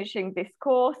on finishing this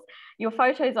course. Your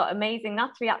photos are amazing.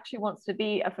 Natalie actually wants to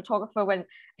be a photographer when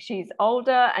she's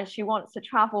older, and she wants to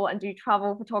travel and do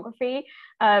travel photography.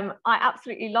 I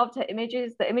absolutely loved her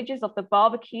images. The images of the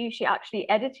barbecue, she actually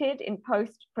edited in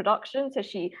post-production. So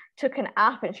she took an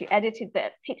app and she edited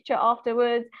the picture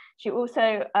afterwards. She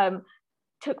also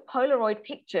took Polaroid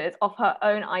pictures of her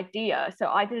own idea. So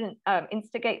I didn't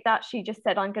instigate that. She just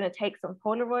said, I'm going to take some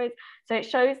Polaroids. So it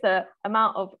shows the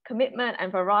amount of commitment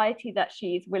and variety that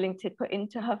she's willing to put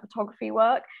into her photography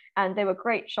work. And they were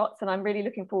great shots, and I'm really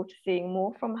looking forward to seeing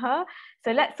more from her.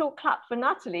 So let's all clap for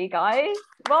Natalie, guys.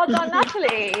 Well done,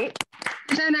 Natalie.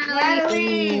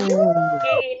 Natalie.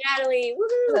 Hey, Natalie.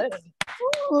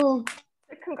 Woo-hoo.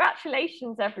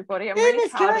 Congratulations, everybody. I'm really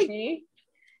proud of you.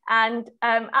 And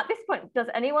at this point, does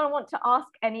anyone want to ask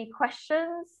any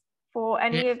questions for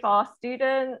any of our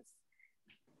students?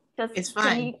 It's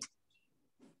fine.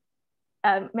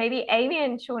 Maybe Amy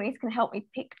and Shawnee's can help me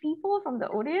pick people from the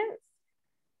audience,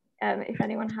 if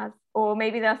anyone has, or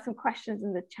maybe there are some questions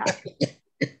in the chat.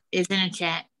 It's in the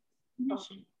chat.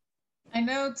 I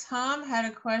know Tom had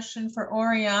a question for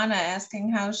Oriana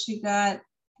asking how she got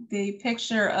the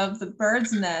picture of the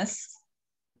bird's nest.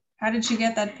 How did she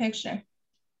get that picture?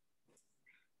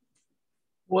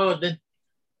 Well, the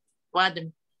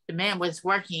man was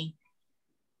working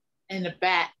in the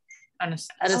back on the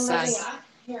other side.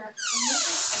 Here.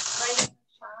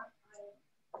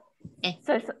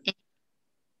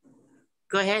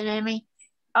 Go ahead, Amy.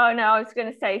 Oh no, I was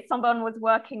going to say someone was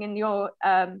working in your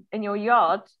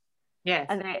yard. Yes.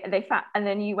 And they found, and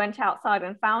then you went outside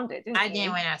and found it, didn't you? I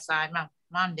didn't went outside. My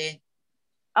mom did.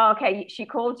 Oh, okay. She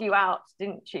called you out,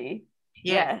 didn't she?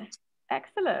 Yeah.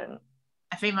 Excellent.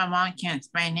 I think my mom can't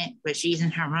explain it, but she's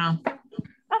in her room.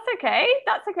 That's okay.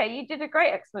 That's okay. You did a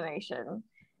great explanation.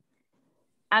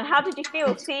 And how did you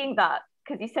feel seeing that?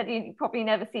 Because you said you probably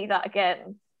never see that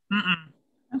again.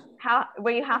 How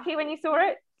were you happy when you saw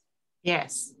it?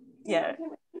 Yes. Yeah.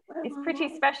 It's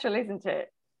pretty special, isn't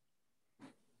it?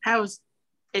 Is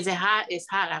it hot? It's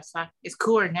hot outside. It's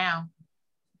cooler now.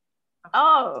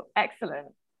 Oh,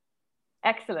 excellent.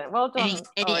 Excellent. Well done,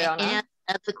 Oriana. Any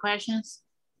other questions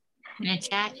in the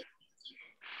chat?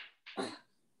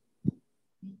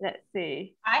 Let's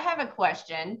see. I have a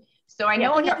question. So I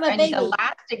know in the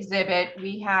last exhibit,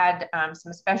 we had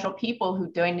some special people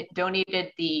who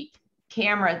donated the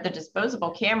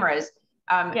disposable cameras.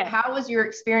 How was your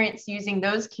experience using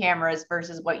those cameras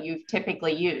versus what you've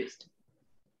typically used?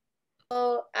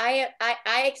 Oh, I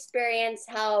experienced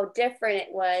how different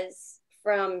it was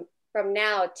from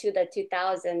now to the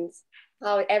 2000s.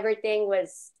 How everything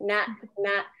was not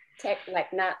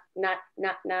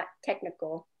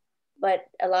technical, but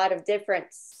a lot of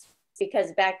difference,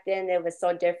 because back then it was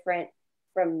so different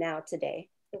from now today.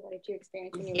 So what did you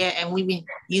experience? Yeah, and we've been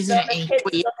using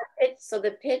So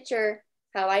the picture,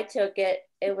 how I took it,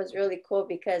 it was really cool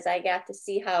because I got to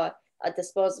see how a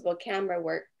disposable camera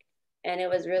worked, and it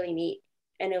was really neat,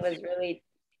 and it was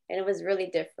really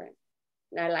different,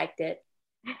 and I liked it.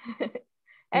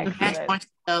 Excellent.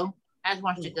 I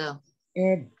want to go.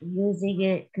 And using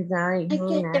it because I get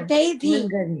only the have baby. one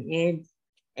good hand.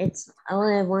 I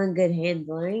only have one good hand.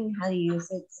 Learning how to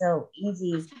use it so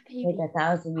easy, like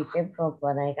 1,000 be difficult,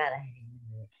 but I got a hand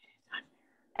in it.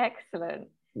 Excellent.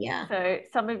 Yeah. So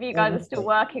some of you guys are still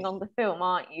working on the film,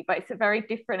 aren't you? But it's a very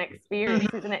different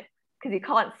experience, isn't it? Because you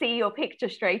can't see your picture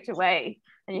straight away,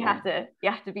 and you have to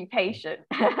be patient.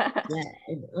 Yeah,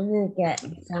 and I'm gonna get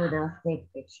someone else to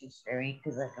take pictures for me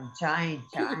because I'm trying,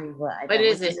 but I don't What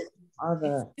is it? All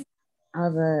the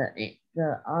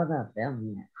film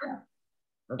yet.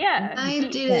 So. Yeah, I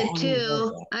did it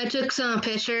too. I took some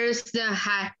pictures that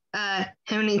had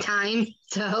any time.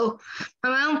 So my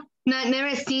mom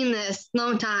never seen this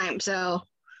long time, so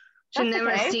she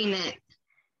never seen it.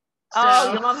 So,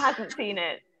 oh, your mom hasn't seen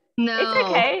it. No, it's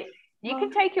okay. You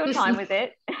can take your time with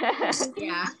it.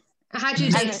 Yeah, I had to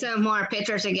take some more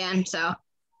pictures again. So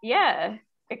yeah,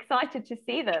 excited to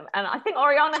see them. And I think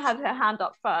Oriana has her hand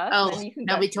up first. Oh, and then you can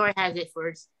no, go. Victoria has it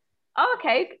first. Oh,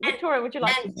 okay, Victoria, would you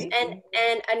like to speak? And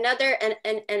another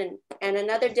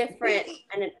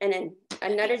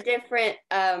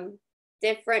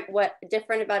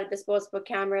different about a disposable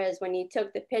camera is when you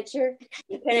took the picture,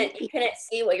 you couldn't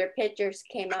see what your pictures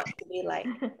came out to be like,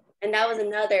 and that was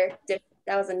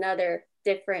another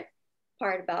different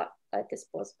part about a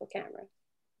disposable camera.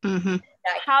 Mm-hmm.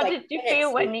 How did you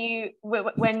feel when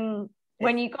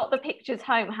you got the pictures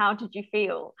home? How did you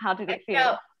feel? How did it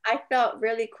feel? I felt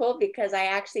really cool because I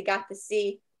actually got to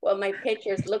see what my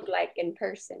pictures look like in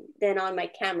person than on my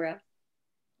camera.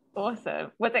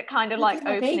 Awesome. Was it kind of like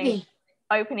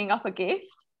opening up a gift?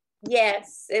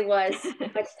 Yes, it was.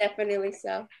 But definitely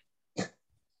so.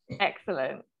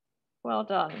 Excellent. Well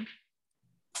done.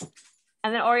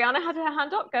 And then Oriana had her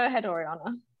hand up. Go ahead,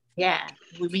 Oriana. Yeah,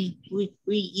 we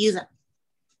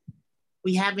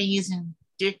have been using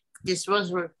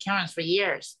disposable cameras for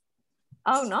years.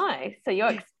 Oh, nice. So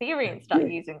you're experienced at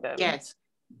using them. Yes.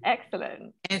 Excellent.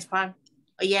 And it's fun.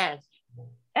 Yes.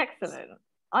 Excellent.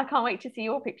 I can't wait to see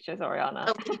your pictures,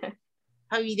 Oriana.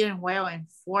 How are you doing well in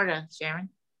Florida, Sharon?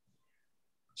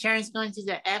 Sharon's going to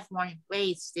the F morning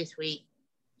race this week.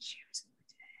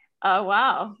 Oh,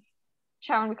 wow.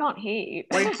 Sharon, we can't hear you.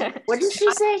 What did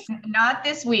she say? Not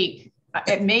this week,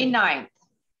 at May 9th.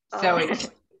 So,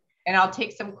 and I'll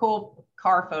take some cool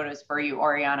car photos for you,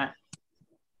 Oriana.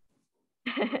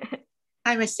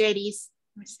 Hi, Mercedes.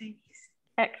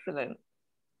 Excellent.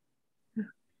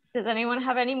 Does anyone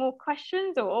have any more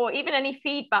questions or even any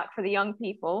feedback for the young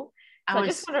people? So I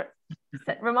just want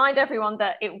to remind everyone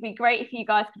that it would be great if you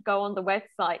guys could go on the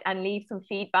website and leave some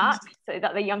feedback so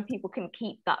that the young people can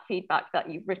keep that feedback that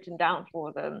you've written down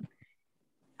for them.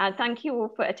 And thank you all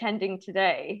for attending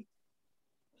today.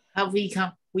 Hope we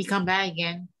come back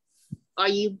again. Are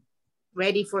you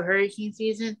ready for hurricane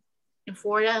season in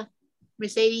Florida,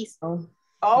 Mercedes? Oh.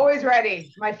 Always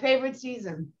ready. My favorite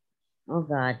season. Oh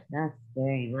God, that's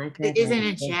scary. My favorite. It isn't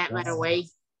in chat, by the way.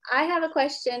 I have a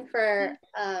question for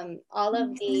all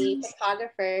of the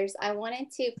photographers.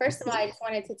 First of all, I just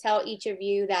wanted to tell each of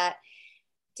you that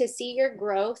to see your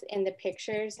growth in the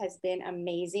pictures has been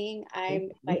amazing.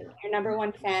 I'm like your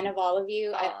 #1 fan of all of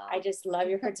you. I just love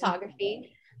your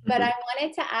photography. But I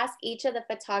wanted to ask each of the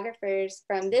photographers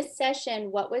from this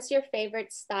session, what was your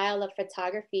favorite style of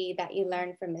photography that you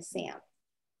learned from Miss Sam?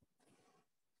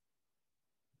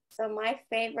 So my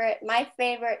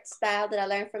favorite style that I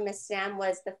learned from Miss Sam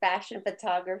was the fashion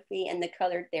photography and the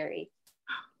color theory.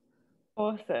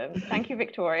 Awesome. Thank you,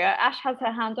 Victoria. Ash has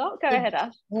her hand up. Go ahead,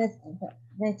 Ash. With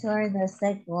Victoria, the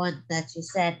second one that you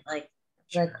said, like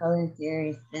the color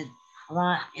theory, been a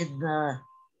lot in the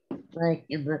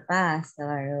past, so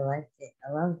I really liked it.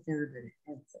 I love doing the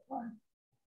intensive one.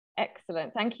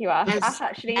 Excellent. Thank you, Ash. Ash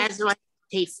actually. As like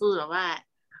taste food a lot.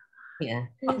 Yeah,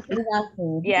 she loves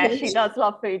food. Yeah, she does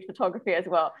love food photography as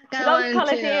well. She loves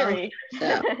color theory.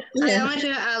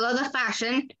 I love the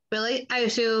fashion. Really, I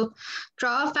used to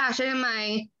draw fashion in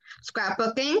my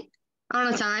scrapbooking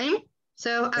all the time.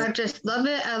 So I just love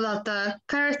it. I love the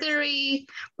color theory,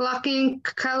 blocking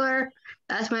color.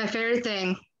 That's my favorite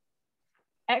thing.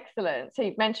 Excellent. So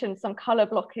you've mentioned some color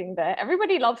blocking there.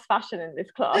 Everybody loves fashion in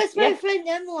this class. That's my friend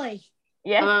Emily.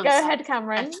 Yes, go ahead,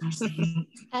 Cameron.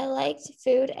 I liked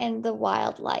food and the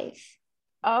wildlife.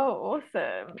 Oh,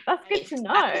 awesome. That's good to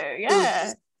know.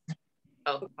 Yeah.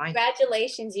 Oh,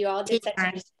 congratulations, you all did such an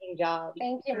interesting job.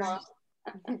 Thank you, Mom.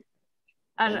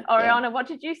 And Oriana, what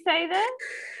did you say there?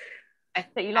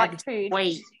 That you like food?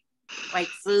 Wait, like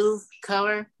food,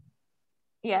 color?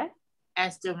 Yeah.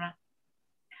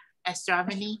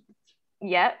 Astronomy?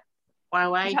 Yep.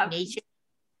 Wildlife, nature?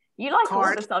 You like cars.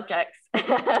 all the subjects.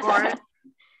 Cars.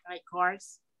 Like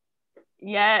cars?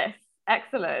 Yes.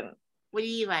 Excellent. What do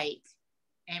you like,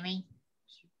 Amy?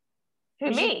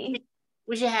 Who, me?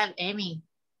 We should have Amy.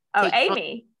 Oh,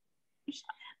 Amy.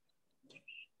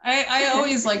 I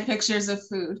always like pictures of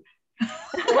food.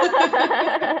 It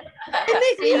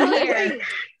makes me hungry.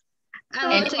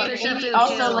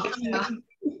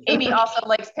 Amy also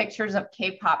likes pictures of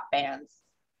K-pop bands.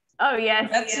 Oh yes,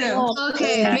 that too.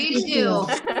 Okay, me too.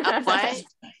 What?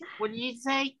 What did you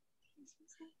say?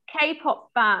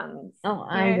 K-pop bands. Oh,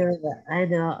 I know that. I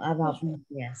know about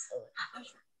BTS.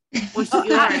 What's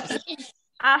yours?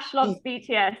 Ash loves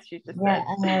BTS. She just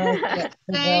said.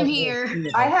 Same here.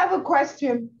 I have a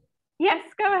question. Yes,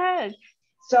 go ahead.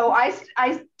 So I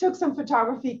took some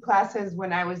photography classes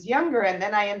when I was younger, and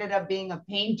then I ended up being a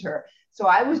painter. So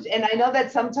and I know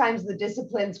that sometimes the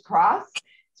disciplines cross.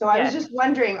 So I was just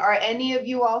wondering, are any of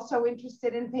you also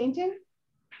interested in painting?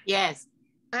 Yes.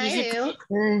 I do.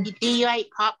 Do you like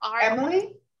pop art?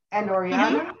 Emily and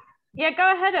Oriana? Yeah,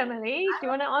 go ahead, Emily. Do you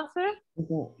want to answer?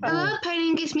 I love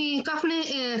painting. Gives me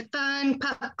confidence and fun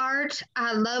pop art.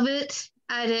 I love it.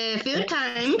 I did a few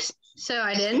times, so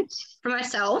I did for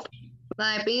myself.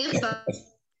 Like being fun.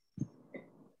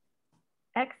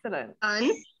 Excellent.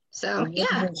 Fun. So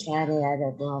yeah.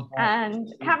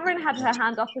 And Cameron had her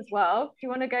hand up as well. Do you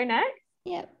want to go next?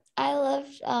 Yep. I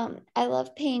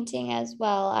love painting as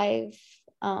well. I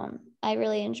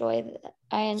really enjoy it,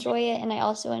 and I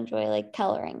also enjoy like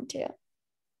coloring too.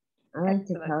 I like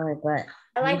to color, but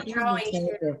I like drawing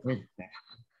too.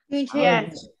 Me too.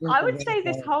 Yes, I would say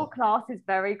this whole class is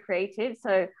very creative.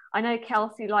 So I know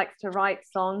Kelsey likes to write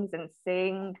songs and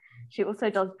sing. She also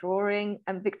does drawing,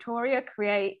 and Victoria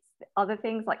creates other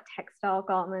things like textile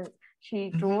garments. She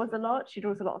draws a lot. She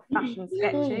draws a lot of fashion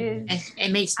sketches.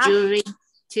 And makes jewelry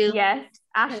too. Yes,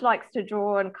 Ash likes to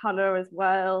draw and color as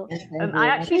well. I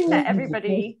actually set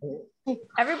everybody,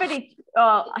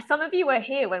 some of you were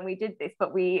here when we did this,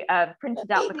 but we printed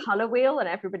out the color wheel and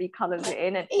everybody colored it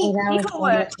in, and you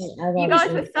guys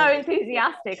were so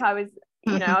enthusiastic. I was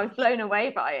blown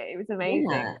away by it. It was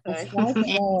amazing.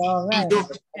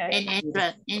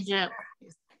 And Angela,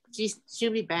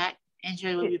 she'll be back.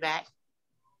 Angela will be back.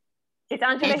 Is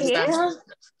Angela here?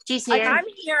 She's here. I'm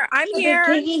here. I'm here.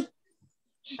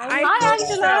 Hi,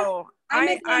 Angela.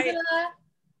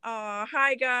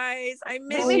 Hi guys. I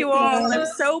miss you all. I'm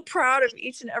so proud of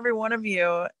each and every one of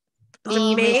you. It's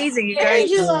amazing, you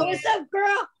guys. Angela, what's up,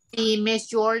 girl? Do you miss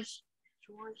George?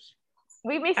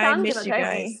 We miss I Angela, miss you don't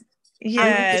guys. we?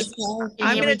 Yes.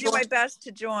 I'm gonna do my best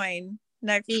to join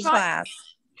next class.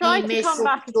 Try to come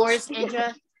back. George,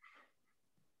 Angela.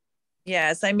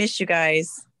 Yes, I miss you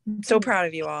guys. I'm so proud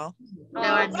of you all.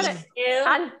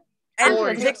 And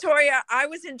And Victoria, I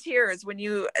was in tears when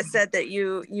you said that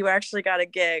you actually got a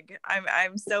gig.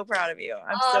 I'm so proud of you.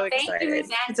 I'm so excited.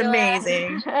 It's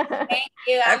amazing. Thank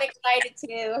you. I'm excited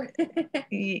too.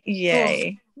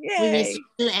 Yay. We miss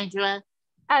you, Angela.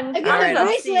 And all right,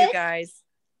 I'll see you guys.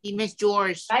 You miss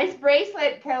George. Nice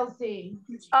bracelet, Kelsey.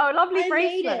 Oh, lovely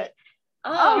bracelet.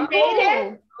 Oh, you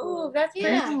made it? Oh, that's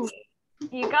pretty.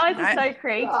 You guys are so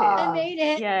creative. I made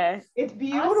it. Yeah. It's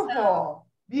beautiful. Awesome.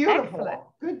 Beautiful. Excellent.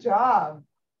 Good job.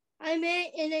 I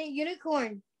made it in a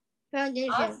unicorn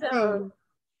foundation. Awesome.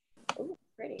 Ooh,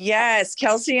 pretty. Yes,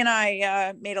 Kelsey and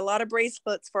I made a lot of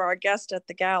bracelets for our guest at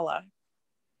the gala.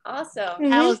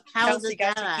 Awesome. How's Kelsey the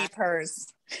got gala? to keep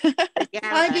hers.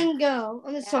 I didn't go.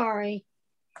 I'm sorry.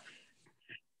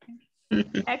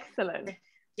 Excellent.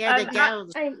 Yeah, the gala.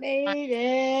 I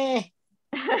made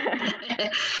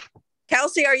it.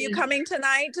 Kelsey, are you coming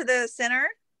tonight to the center?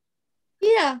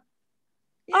 Yeah.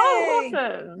 Yay. Oh,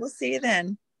 awesome. We'll see you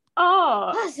then.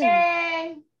 Oh, Awesome.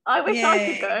 Yay. I wish I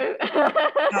could go.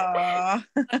 Aw.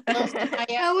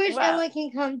 I wish Emma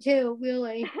can come too,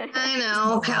 really. I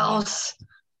know, Kels.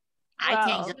 I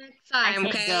can't go. Next time, I can't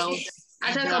okay? go.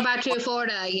 I have to go back to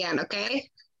Florida again, okay?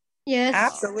 Yes.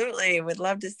 Absolutely. Would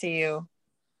love to see you.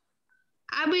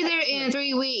 I'll be there in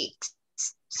 3 weeks.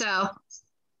 So.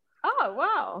 Oh,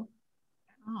 wow.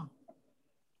 Oh.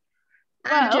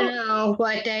 I don't know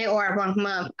what day or what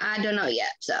month. I don't know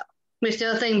yet. So we're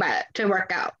still thinking about it to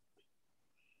work out.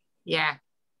 Yeah.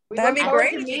 That'd be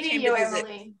great to if you meeting came you, to visit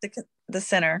Emily. the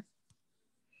center.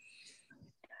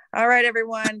 All right,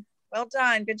 everyone. Well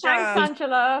done. Good job. Thanks,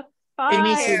 Angela. Bye. We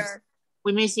miss you.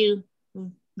 We miss you.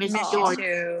 Miss Miss George. you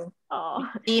too. Oh.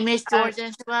 Do you miss George,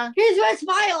 Angela? Here's my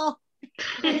smile.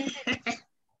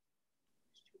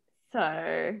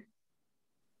 So,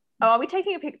 are we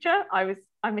taking a picture? I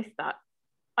missed that.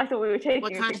 I thought we were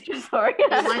taking a picture. Sorry. Do you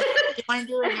want to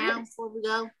do it now before we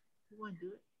go? You want to do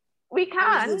it? We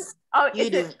can. Oh, you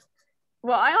do it.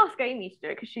 Well, I asked Amy to do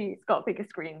it because she's got a bigger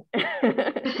screen.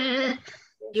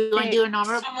 You want to do a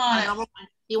normal?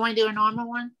 You want to do a normal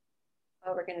one?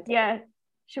 Oh, we're gonna. Yeah.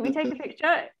 Should we take a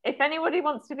picture? If anybody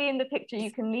wants to be in the picture,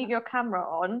 you can leave your camera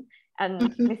on,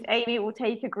 and Miss Amy will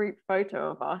take a group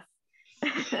photo of us.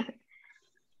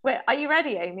 Wait, are you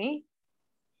ready, Amy?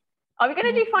 Are we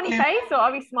going to do funny face or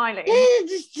are we smiling?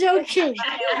 Just joking.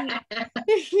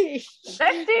 Let's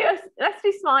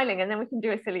do smiling and then we can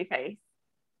do a silly face.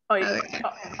 Oh,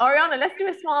 Ariana, let's do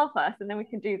a smile first and then we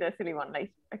can do the silly one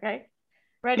later. Okay,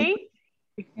 ready?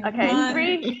 Okay,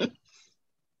 3.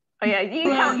 Oh yeah, you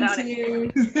count down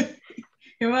it.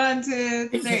 1, 2,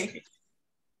 3.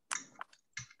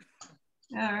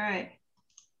 All right.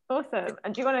 Awesome.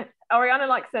 And do you want to? Ariana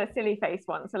likes a silly face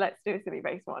one, so let's do a silly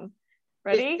face one.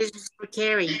 Ready? This is for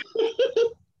Carrie.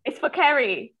 It's for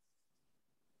Carrie.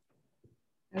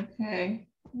 Okay.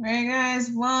 Ready,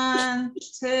 guys? 1,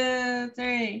 2,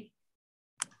 3.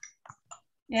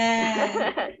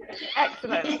 Yeah.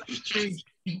 Excellent.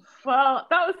 Well,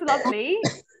 that was lovely.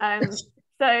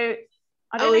 So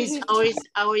I don't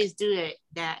always do it.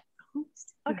 That.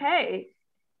 Okay.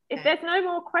 If there's no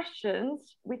more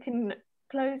questions, we can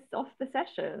close off the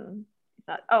session.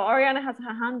 Ariana has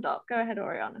her hand up. Go ahead,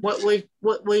 Ariana. What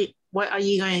are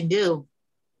you going to do,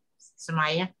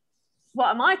 Samia?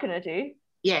 What am I going to do?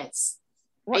 Yes.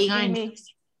 What are you do going you mean?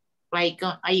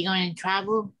 Are you going to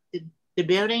travel the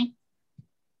building?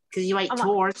 Because you like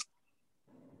tours.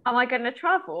 Am I going to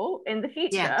travel in the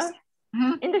future? Yes.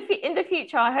 In the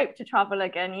future, I hope to travel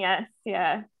again. Yes,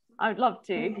 yeah, I'd love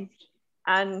to.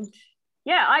 And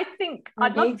yeah, I think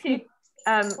I'd love to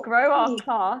grow our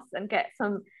class and get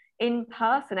some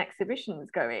in-person exhibitions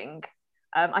going.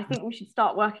 I think we should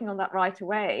start working on that right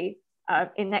away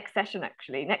in next session,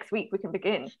 actually. Next week we can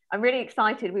begin. I'm really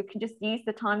excited. We can just use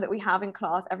the time that we have in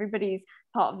class. Everybody's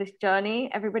part of this journey.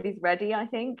 Everybody's ready, I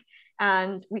think.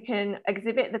 And we can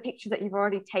exhibit the pictures that you've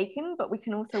already taken, but we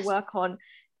can also work on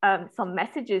some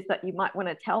messages that you might want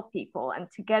to tell people. And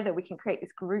together we can create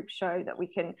this group show that we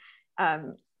can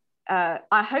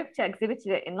I hope to exhibit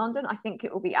it in London. I think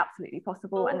it will be absolutely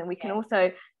possible. And then we can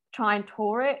also try and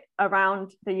tour it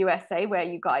around the USA where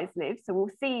you guys live. So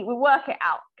we'll work it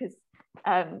out because,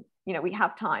 we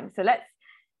have time. So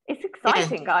it's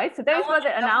exciting, guys. So those were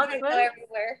the announcements.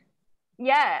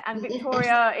 Yeah, and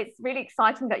Victoria, it's really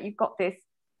exciting that you've got this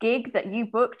gig that you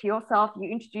booked yourself. You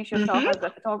introduce yourself as a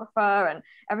photographer, and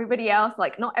everybody else,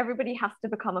 like not everybody has to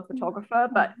become a photographer,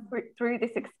 but through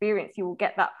this experience, you will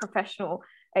get that professional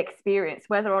experience,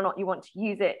 whether or not you want to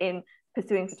use it in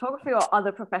pursuing photography or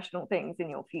other professional things in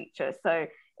your future. So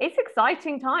it's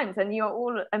exciting times, and you're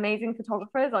all amazing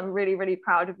photographers. I'm really, really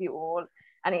proud of you all.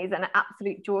 And it is an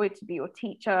absolute joy to be your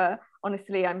teacher.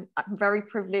 honestly, I'm very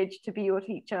privileged to be your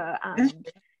teacher,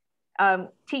 and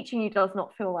teaching you does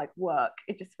not feel like work.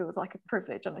 It just feels like a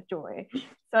privilege and a joy.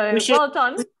 So well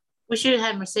done. We should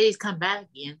have Mercedes come back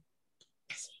again.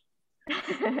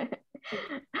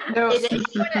 So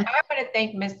I want to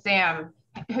thank Miss Sam.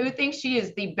 Who thinks she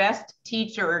is the best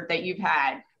teacher that you've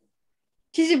had?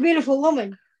 She's a beautiful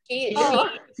woman. She's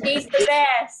the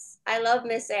best. I love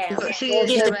Miss Sam.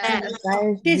 She's the best.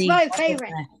 She's my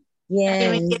favorite.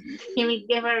 Yeah. Can we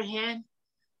give her a hand?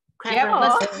 Yeah,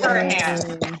 let's give her a hand.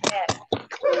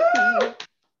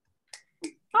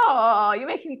 Oh, you're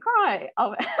making me cry.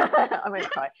 Oh, I won't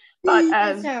cry. But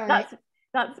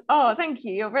that's oh, thank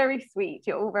you. You're very sweet.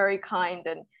 You're all very kind,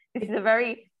 and this is a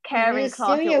very caring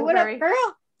class. What up,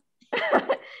 girl?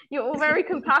 You're all very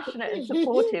compassionate and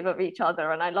supportive of each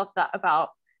other, and I love that about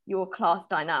your class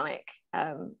dynamic.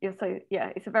 You're so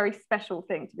it's a very special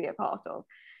thing to be a part of.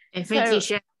 And thank you,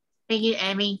 Sharon. Thank you,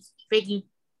 Amy. Thank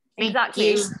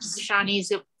you, Shawnee's,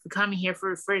 for coming here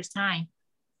for the first time.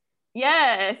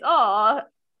 Yes. Oh,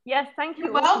 yes. Thank you.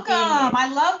 You're welcome. I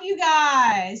love you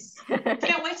guys.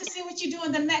 Can't wait to see what you do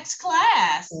in the next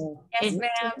class. Yes,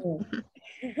 ma'am.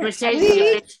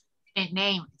 Mercedes,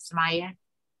 name, Samia.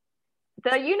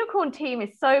 The unicorn team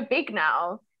is so big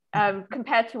now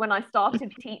compared to when I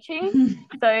started teaching.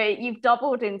 So you've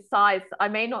doubled in size. I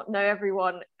may not know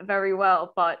everyone very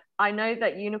well, but I know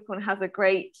that unicorn has a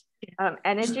great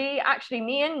energy. Actually,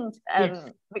 me and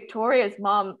Victoria's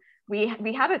mom, we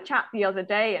had a chat the other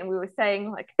day, and we were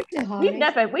saying, like,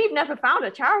 we've never found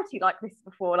a charity like this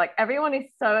before. Like, everyone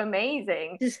is so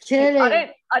amazing. Just kidding.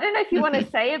 I don't know if you want to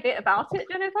say a bit about it,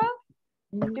 Jennifer.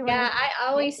 Yeah, I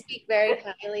always speak very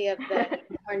highly of the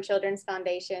Unicorn Children's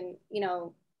Foundation,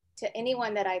 to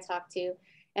anyone that I talk to.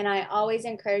 And I always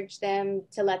encourage them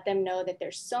to let them know that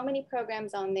there's so many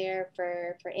programs on there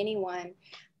for anyone,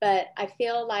 but I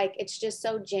feel like it's just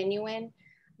so genuine.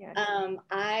 Yeah.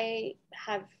 I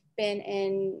have been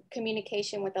in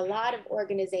communication with a lot of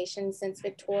organizations since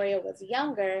Victoria was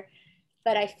younger,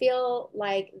 but I feel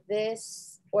like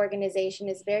this organization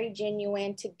is very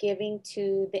genuine to giving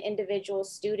to the individual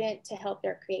student to help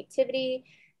their creativity,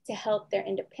 to help their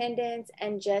independence,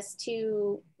 and just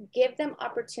to give them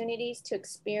opportunities to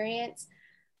experience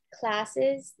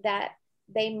classes that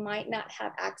they might not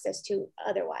have access to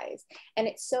otherwise. And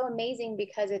it's so amazing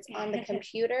because it's on the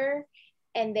computer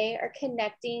and they are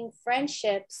connecting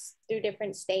friendships through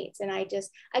different states. And I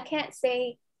can't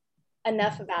say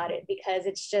enough about it because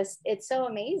it's so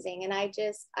amazing. And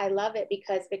I love it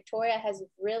because Victoria has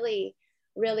really,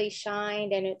 really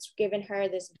shined, and it's given her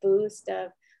this boost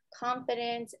of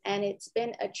confidence. And it's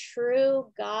been a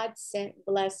true God-sent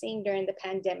blessing during the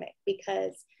pandemic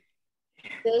because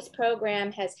this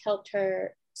program has helped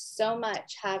her so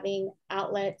much, having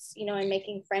outlets, and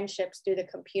making friendships through the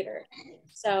computer.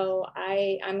 So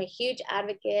I'm a huge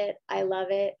advocate. I love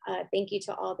it. Thank you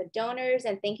to all the donors,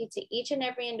 and thank you to each and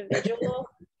every individual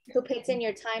who puts in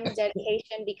your time and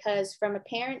dedication, because from a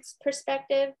parent's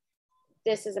perspective,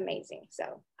 this is amazing.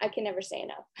 So I can never say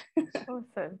enough.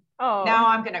 Awesome. Oh, now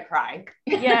I'm gonna cry.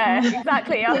 Yeah,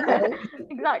 exactly.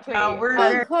 Exactly. We're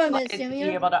very excited to be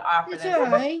able to offer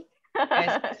this.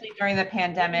 Especially during the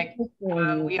pandemic,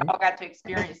 we all got to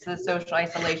experience the social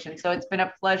isolation. So it's been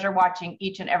a pleasure watching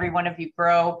each and every one of you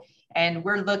grow. And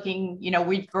we're looking,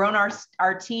 we've grown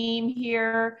our team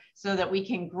here so that we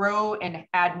can grow and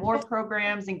add more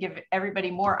programs and give everybody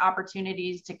more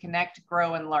opportunities to connect,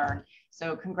 grow, and learn.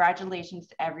 So congratulations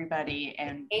to everybody.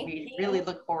 And we really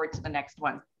look forward to the next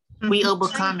one. We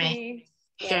overcome it,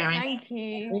 Sharon. Thank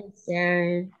you. Thanks,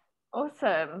 Sharon.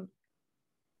 Awesome.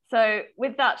 So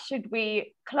with that, should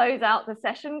we close out the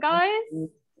session, guys?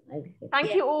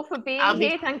 Thank you all for being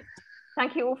here.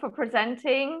 Thank you all for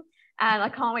presenting. And I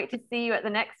can't wait to see you at the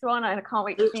next one. And I can't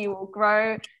wait to see you all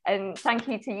grow. And thank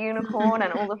you to Unicorn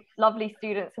and all the lovely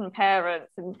students and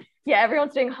parents. And yeah,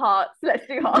 everyone's doing hearts. Let's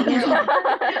do hearts.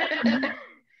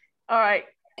 All right.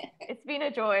 It's been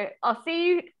a joy. I'll see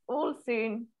you all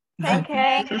soon. Take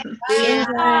care.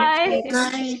 Bye.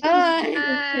 Bye.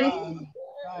 Bye.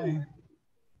 Bye.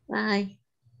 Bye.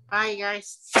 Bye,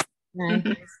 guys.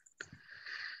 Bye.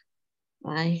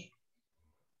 Bye.